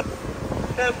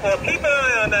 10-4. Keep an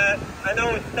eye on that. I know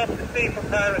it's tough to see from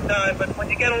time to time, but when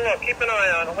you get a look, keep an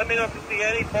eye on it. Let me know if you see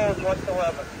any bulge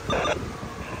whatsoever.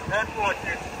 That's one.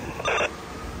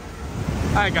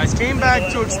 Alright guys, came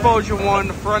back to exposure 1,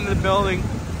 the front of the building.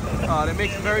 They're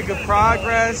making very good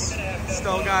progress.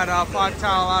 Still got 5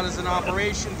 towel ladders in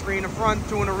operation, 3 in the front,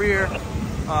 2 in the rear.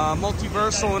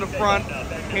 Multiversal in the front,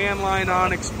 hand line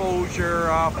on exposure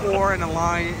 4, and a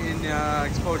line in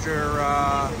exposure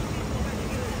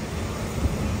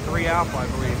 3 alpha, I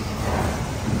believe.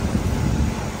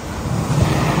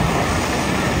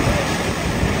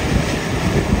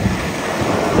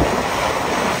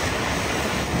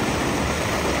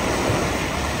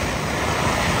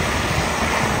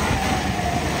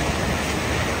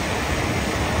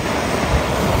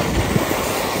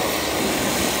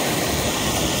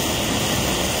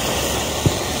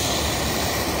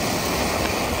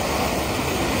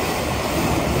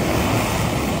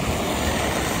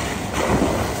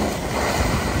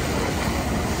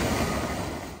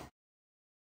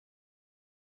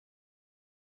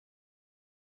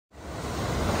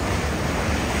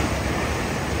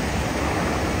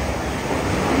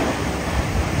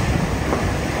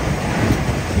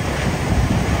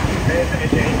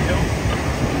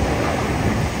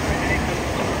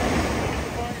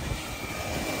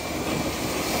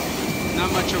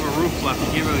 Not much of a roof left.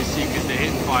 You can't really see because they're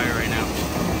hitting fire right now.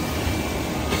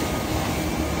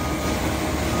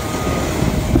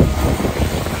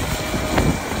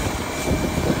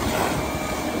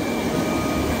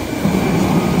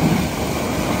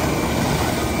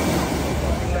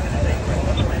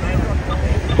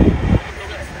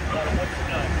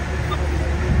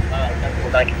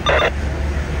 Thank you.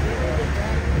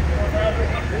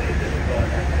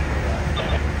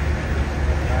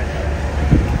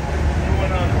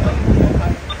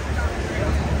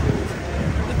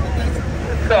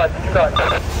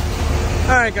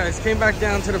 Alright guys, came back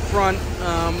down to the front.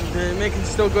 They're making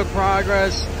still good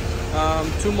progress.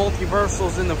 2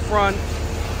 multiversals in the front,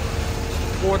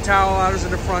 4 towel ladders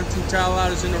in the front, 2 towel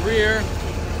ladders in the rear,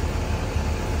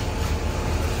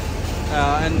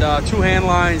 and 2 hand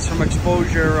lines from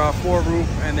exposure 4 roof,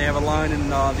 and they have a line in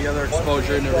the other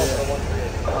exposure in the rear.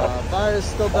 Fire is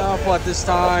still downfall at this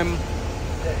time,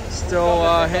 still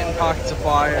hitting pockets of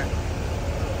fire.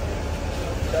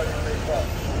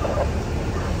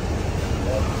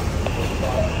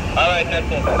 Alright,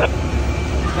 that's all.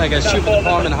 Alright guys, shoot for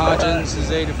Department Hodgins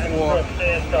is 8 to 4.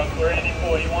 We're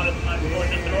 84. You want us to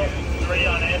go 3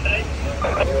 on Anthony?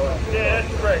 Yeah,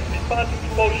 that's correct. Response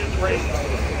exposure 3. We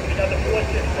got the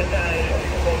 4-6 battalion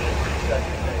exposure 3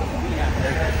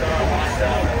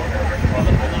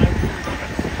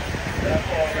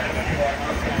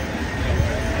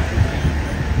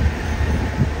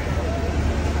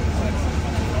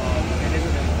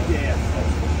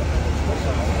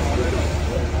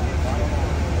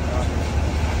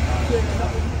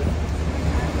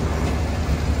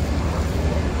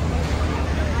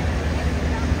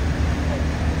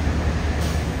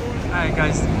 Alright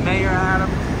guys, Mayor Adam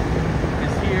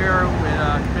is here with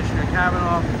Commissioner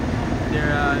Kavanaugh.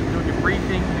 They're doing a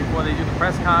briefing before they do the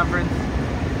press conference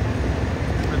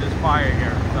for this fire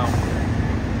here.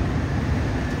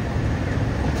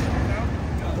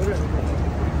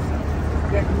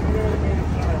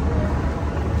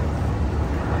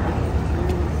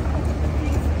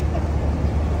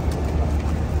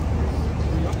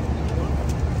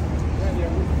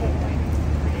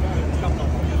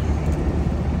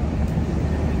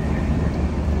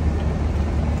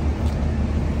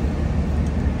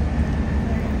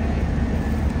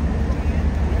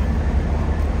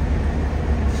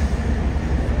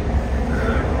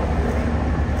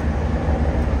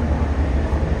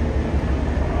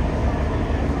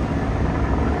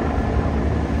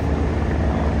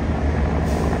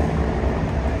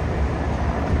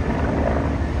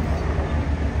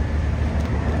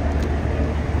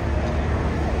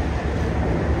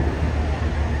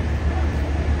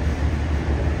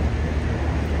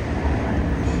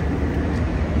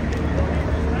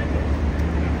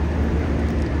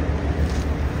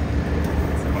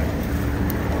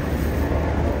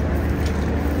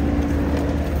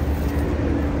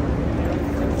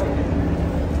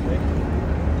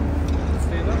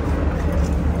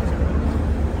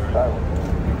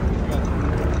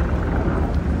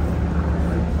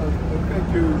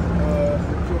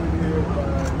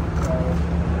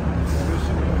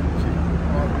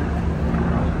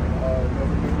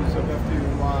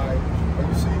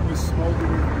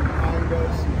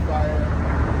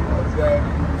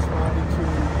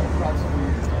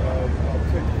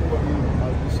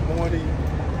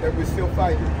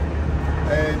 fighting.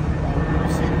 And when you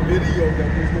see the video that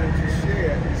we're going to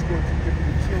share, it's going to give you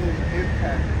the chilling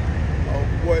impact of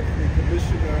what the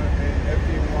commissioner and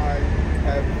FDNY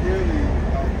have really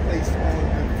placed on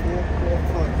the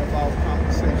forefront of our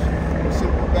conversation. A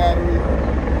simple battery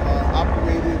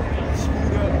operated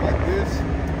scooter like this.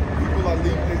 People are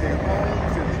leaving in their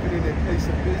homes, they're leaving in their place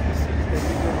of businesses, they're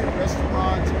leaving in their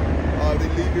restaurants, they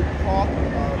leave it parked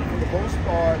for the most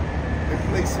part in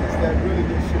places that really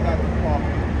they should not be parked.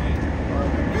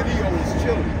 The video is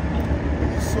chilling.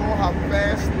 When you saw how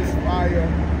fast this fire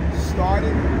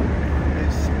started and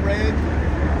spread,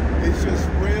 it just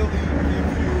really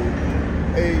gives you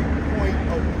a point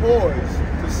of pause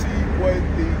to see what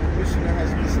the commissioner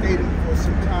has been stating for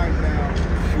some time now.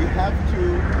 We have to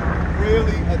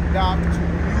really adopt to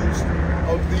use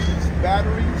of these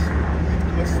batteries. We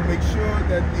must make sure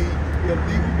that the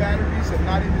illegal batteries are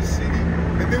not in the city,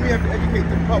 and then we have to educate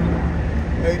the public.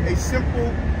 A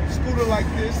simple scooter like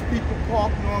this, people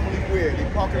park normally where? They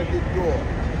park at their door.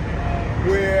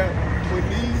 Where when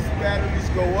these batteries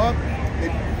go up, they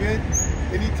prevent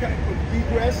any type of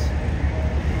egress.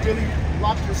 You really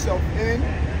lock yourself in,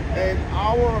 and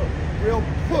our real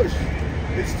push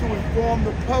is to inform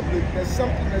the public that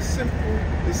something as simple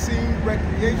as seeing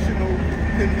recreational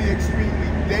can be extremely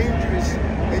dangerous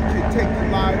and can take the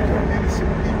lives of innocent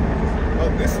people.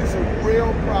 This is a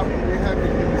real problem we're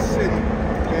having in the city,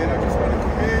 and I just want to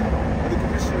commend the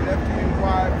Commissioner and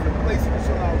FDNY for placing this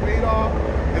on our radar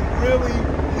and really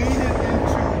leaning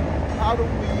into how do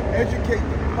we educate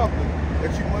the public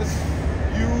that you must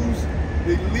use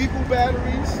the legal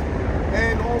batteries,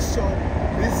 and also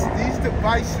these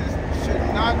devices should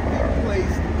not be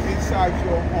placed inside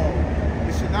your home.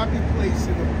 It should not be placed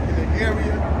in an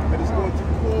area that is going to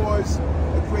cause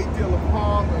a great deal of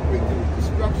harm, a great deal of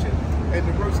destruction, and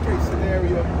the worst case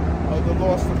scenario of the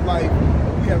loss of life.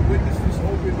 We have witnessed this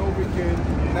over and over again,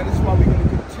 and that is why we're going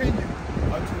to continue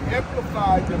to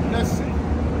amplify the message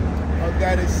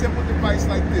that a simple device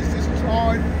like this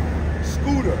charged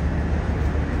scooter,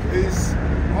 is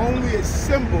only a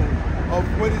symbol of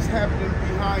what is happening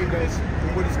behind us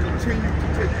and what is continuing to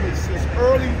take place. Since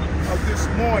early this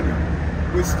morning,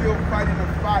 we're still fighting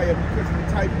a fire because of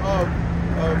the type of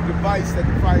device that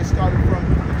the fire started from.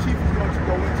 The chief is going to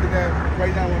go into that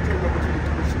right now. I want to turn it over to the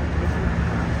commissioner.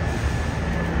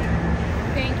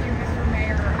 Thank you, Mr.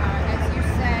 Mayor. As you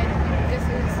said, this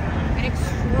is an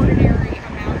extraordinary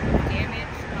amount of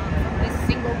damage from this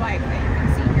single bike that you can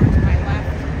see here to my left.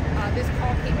 This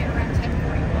call came in around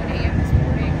 10:41 a.m. this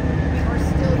morning. We are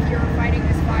still here fighting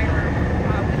this fire.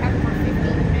 We have over 50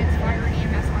 units, fire and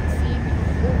EMS on scene,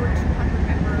 over 200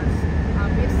 members.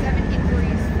 We have 7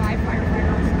 injuries, 5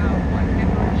 firefighters, 1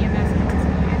 member of EMS on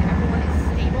scene, and everyone is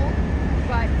stable.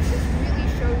 But this really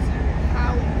shows you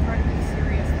how incredibly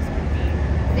serious this could be.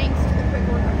 Thanks to the quick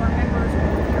work of our members,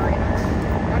 we're here in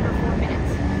under 4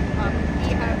 minutes.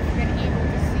 We have been able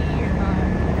to see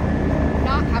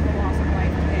not have a loss of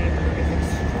life today. There is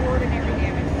extraordinary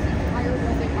damage. This entire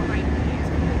building behind me is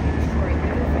completely destroyed.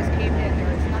 The roof is caved in.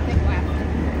 There is nothing left.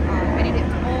 And it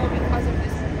is all because of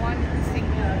this one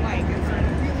single bike. And so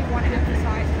we really want to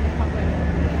emphasize to the public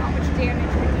how much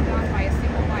damage can be done by a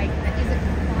single bike that isn't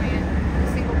compliant, a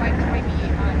single bike that might be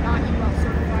not UL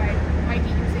certified, might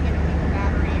be using an illegal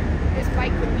battery. This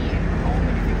bike could be in your home,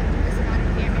 and if it can do this amount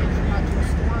of damage to a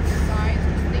store of your size,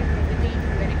 just think of the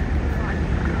danger that it can confront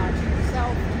to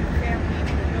yourself, to your family,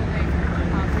 to the building.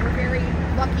 We're very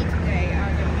lucky today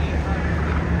that we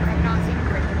have not seen a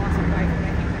great loss of life, and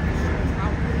I think that this shows how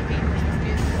really dangerous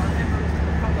this is to our members, to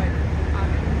the public, and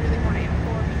we really want to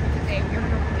implore people today. We're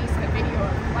going to release a video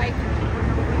of the bike, we're going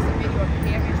to release a video of the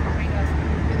damage behind us, and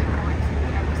we really want to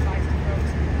emphasize to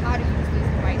folks how to use these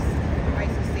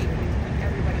devices safely to keep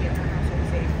everybody in their household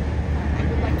safe. I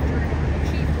would like to turn it over to the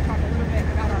chief to talk a little bit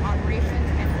about our operations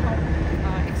and help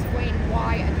explain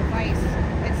why a device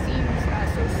that seems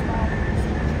so small can do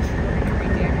so much extraordinary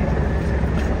damage.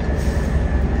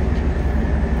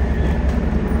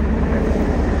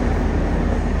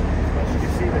 As you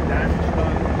can see, the damage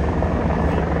done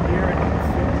here in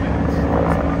 4 minutes.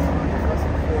 Response time was less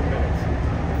than 4 minutes.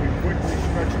 We quickly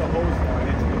stretched the hose line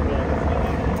into the building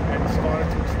and started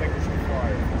to extinguish the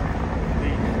fire.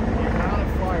 The amount of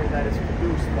fire that is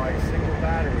produced by a single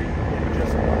battery in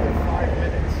just under 5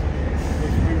 minutes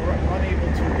was we were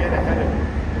unable to get ahead of it.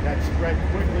 That spread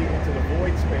quickly into the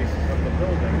void spaces of the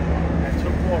building and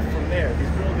took off from there.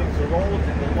 These buildings are old,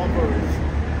 and the lumber is,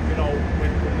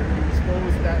 when you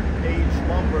expose that aged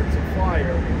lumber to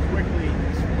fire, it quickly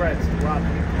spreads throughout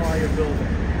the entire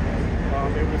building.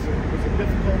 It was a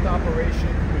difficult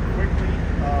operation. We quickly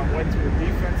went to a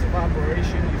defensive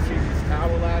operation. You see these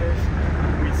tower ladders.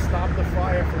 We stopped the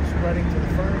fire from spreading to the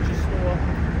furniture store,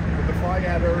 but the fire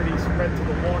had already spread to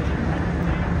the laundry.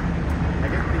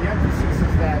 I guess the emphasis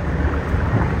is that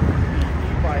the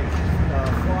e-bike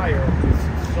fire is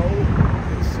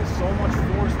so much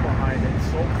force behind it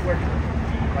so quickly.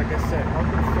 Like I said,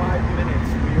 under 5 minutes,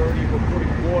 we already were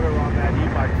putting water on that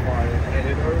e-bike fire,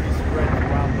 and it already spread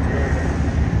throughout the building.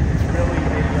 It's really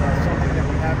something that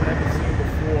we haven't ever seen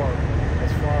before,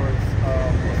 as far as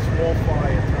a small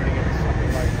fire turning into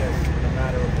something like this in a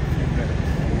matter of a few minutes.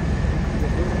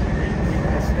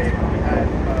 We had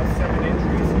 7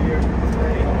 injuries here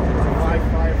today, 5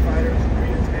 firefighters,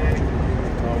 3 in tank,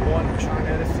 1 Con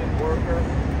Edison worker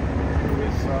who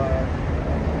is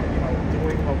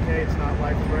doing okay. It's not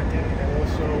life-threatening, and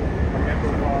also a member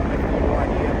of our FDNY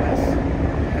EMS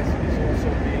is also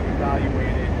being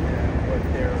evaluated, but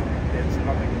there's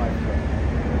nothing life-threatening.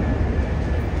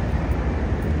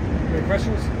 Any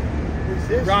questions? Is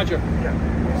this, Roger. Yeah.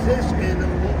 Is this an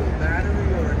illegal battery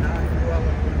or a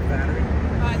non-UL-approved battery?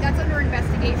 That's under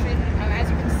investigation. As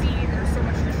you can see, there's so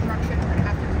much destruction. We're going to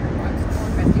have to do some more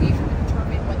investigation to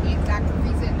determine what the exact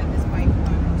reason that this bike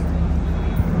was.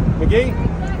 McGee?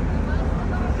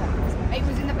 It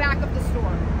was in the back of the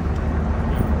store.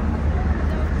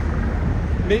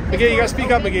 McGee, you got to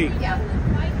speak up, McGee. Yeah. We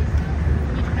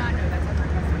do not know. That's under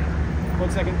investigation.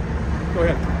 1 second. Go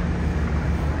ahead.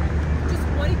 Just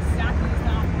what exactly is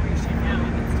the operation now? I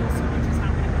mean, still so much is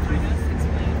happening behind us.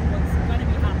 Explain what's going to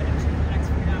be happening to you in the next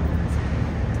few hours.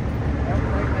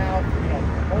 Right now,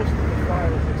 most of the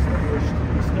fire is extinguished.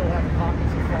 We still have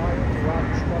pockets of fire throughout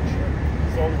the structure.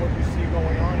 So what you see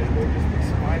going on is we'll just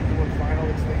expand to a final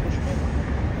extinguishment.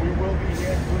 We will be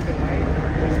here through the night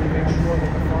just to make sure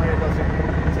that the fire doesn't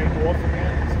take off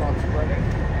again and start spreading.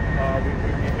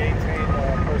 We maintain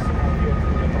personnel here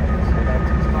through the night. So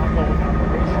that's an ongoing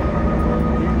operation.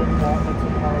 We will partner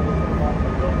tomorrow with the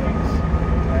Department of Buildings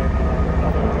and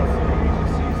other addressing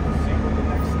agencies to see what the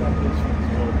next step is for this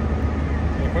building.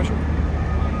 Any question?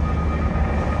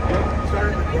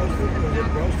 Sir, the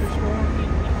grocery store?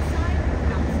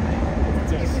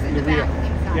 Yes, It was in the the rear. back.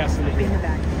 Inside. Yes, in the rear. In the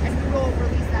back. And we will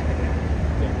release that video.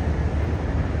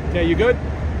 Yeah. Okay, you good?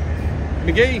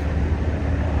 McGee?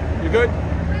 You good?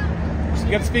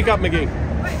 You got to speak up, McGee.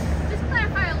 Right. Just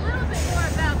clarify a little bit more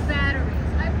about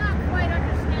batteries. I'm not quite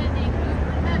understanding.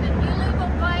 You have an illegal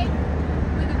bike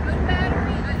with a good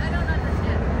battery? I don't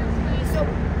understand. So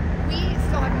we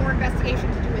still have more investigation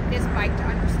to do with this bike to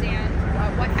understand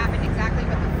what happened exactly,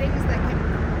 but the things that can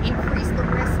increase the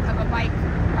risk of a bike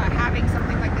having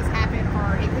something like this happen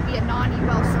are, it could be a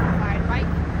non-UL certified bike,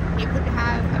 it could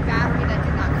have a battery that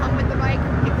did not come with the bike,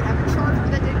 it could have a charger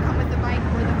that didn't come with the bike,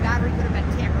 or the battery could have been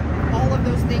tampered with. All of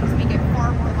those things make it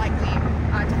far more likely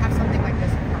to have something like this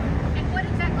occur. And what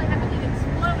exactly happened? It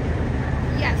exploded?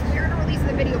 Yes, we're going to release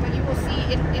the video, but you will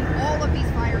see in all of these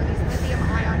fires, these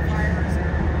lithium-ion fires,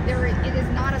 it is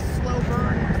not a slow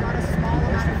burn, it's not a small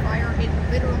amount of fire, it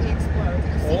literally explodes.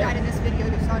 You see that in this video,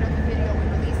 you saw it in the video we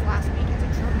released last week. It's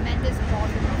a tremendous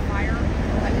volume of fire.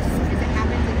 As soon as it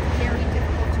happens, it's very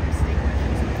difficult to extinguish.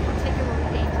 It's particularly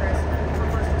dangerous for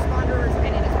first responders,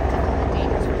 and it is particularly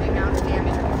dangerous for the amount of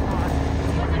damage it can cause.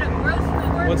 Was it a grocery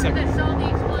worker that saw the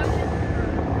explosion?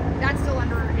 That's still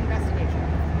under investigation.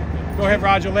 Go ahead,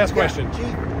 Roger. Last question.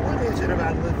 Chief, what is it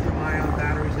about lithium-ion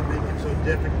batteries that make it so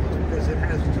difficult? Because it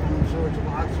has its own sorts of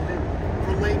oxygen.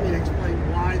 Relate me and explain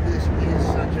why this is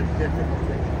such a difficult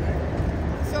thing to make.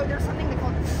 So there's something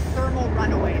called thermal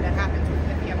runaway that happens with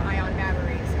lithium-ion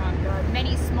batteries. There are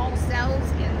many small cells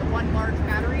in the one large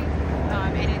battery,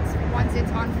 and once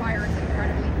it's on fire, it's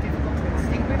incredibly difficult to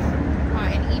extinguish,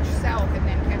 and each cell can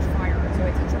then catch fire. So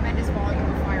it's a tremendous volume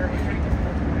of fire. It's very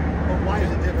difficult to do. But why is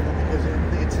it difficult? Because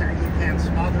you can't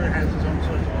smother, it has its own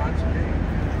sorts of oxygen.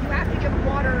 You have to get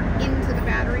water into the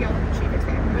battery. I'll let the chief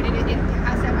explain, but it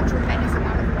has to have a tremendous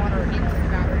amount of water into the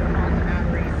battery or on the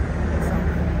battery itself.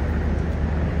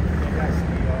 Yes,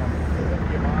 the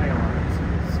lithium ion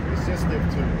is resistive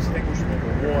to extinguishment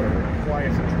with water. It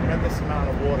requires a tremendous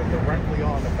amount of water directly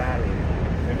on the battery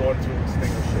in order to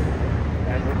extinguish it.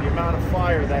 And with the amount of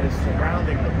fire that is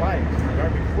surrounding the bike,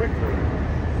 very quickly,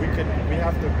 we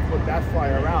have to put that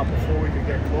fire out before we can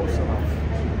get close enough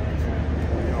to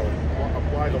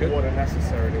apply the water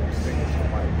necessary to extinguish the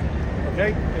bike.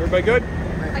 Okay, everybody good?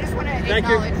 I just want to Thank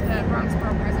you. acknowledge the Bronx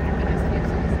Borough President, Vanessa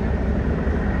Gibson.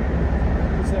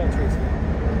 What's that, Tracy?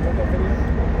 Got that video?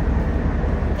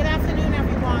 Good afternoon,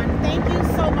 everyone. Thank you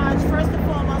so much, first and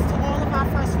foremost, to all of our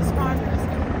first responders.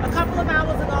 A couple of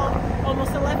hours ago,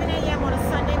 almost 11 a.m. on a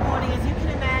Sunday morning, as you can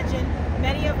imagine,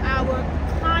 many of our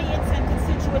clients and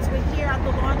constituents were here at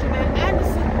the laundromat and the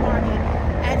supermarket.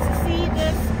 And to see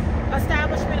this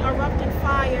establishment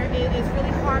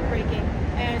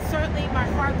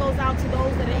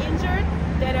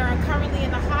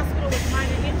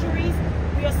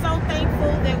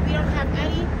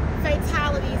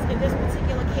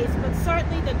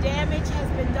damage has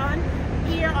been done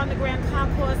here on the Grand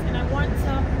Concourse, and I want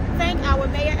to thank our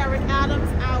Mayor Eric Adams,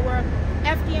 our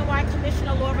FDNY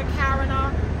Commissioner Laura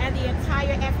Kariner, and the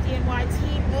entire FDNY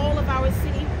team, all of our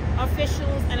city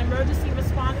officials and emergency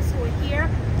responders who are here.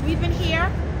 We've been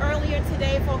here earlier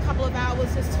today for a couple of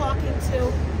hours just talking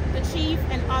to the chief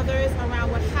and others around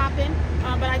what happened,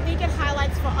 but I think it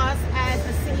highlights for us as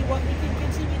a city what we can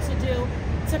continue to do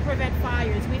to prevent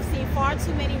fires. We've seen far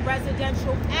too many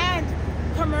residential and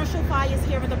commercial fires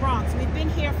here in the Bronx. We've been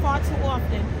here far too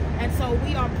often, and so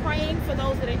we are praying for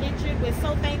those that are injured. We're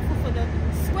so thankful for the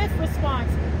swift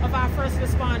response of our first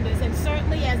responders, and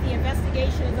certainly as the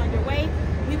investigation is underway,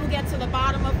 we will get to the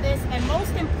bottom of this, and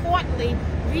most importantly,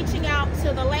 reaching out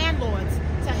to the landlords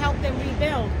to help them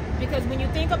rebuild. Because when you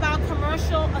think about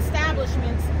commercial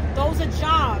establishments, those are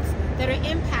jobs that are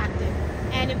impacted.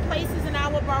 And in places in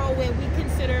our borough where we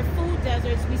consider food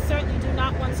deserts, we certainly do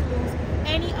not want to lose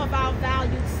any of our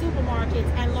valued supermarkets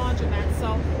and laundromats.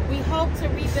 So we hope to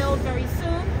rebuild very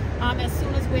soon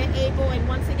as we're able. And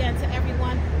once again, to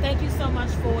everyone, thank you so much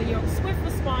for your swift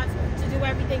response to do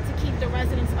everything to keep the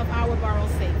residents of our borough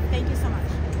safe. Thank you so much.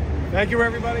 Thank you,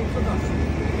 everybody.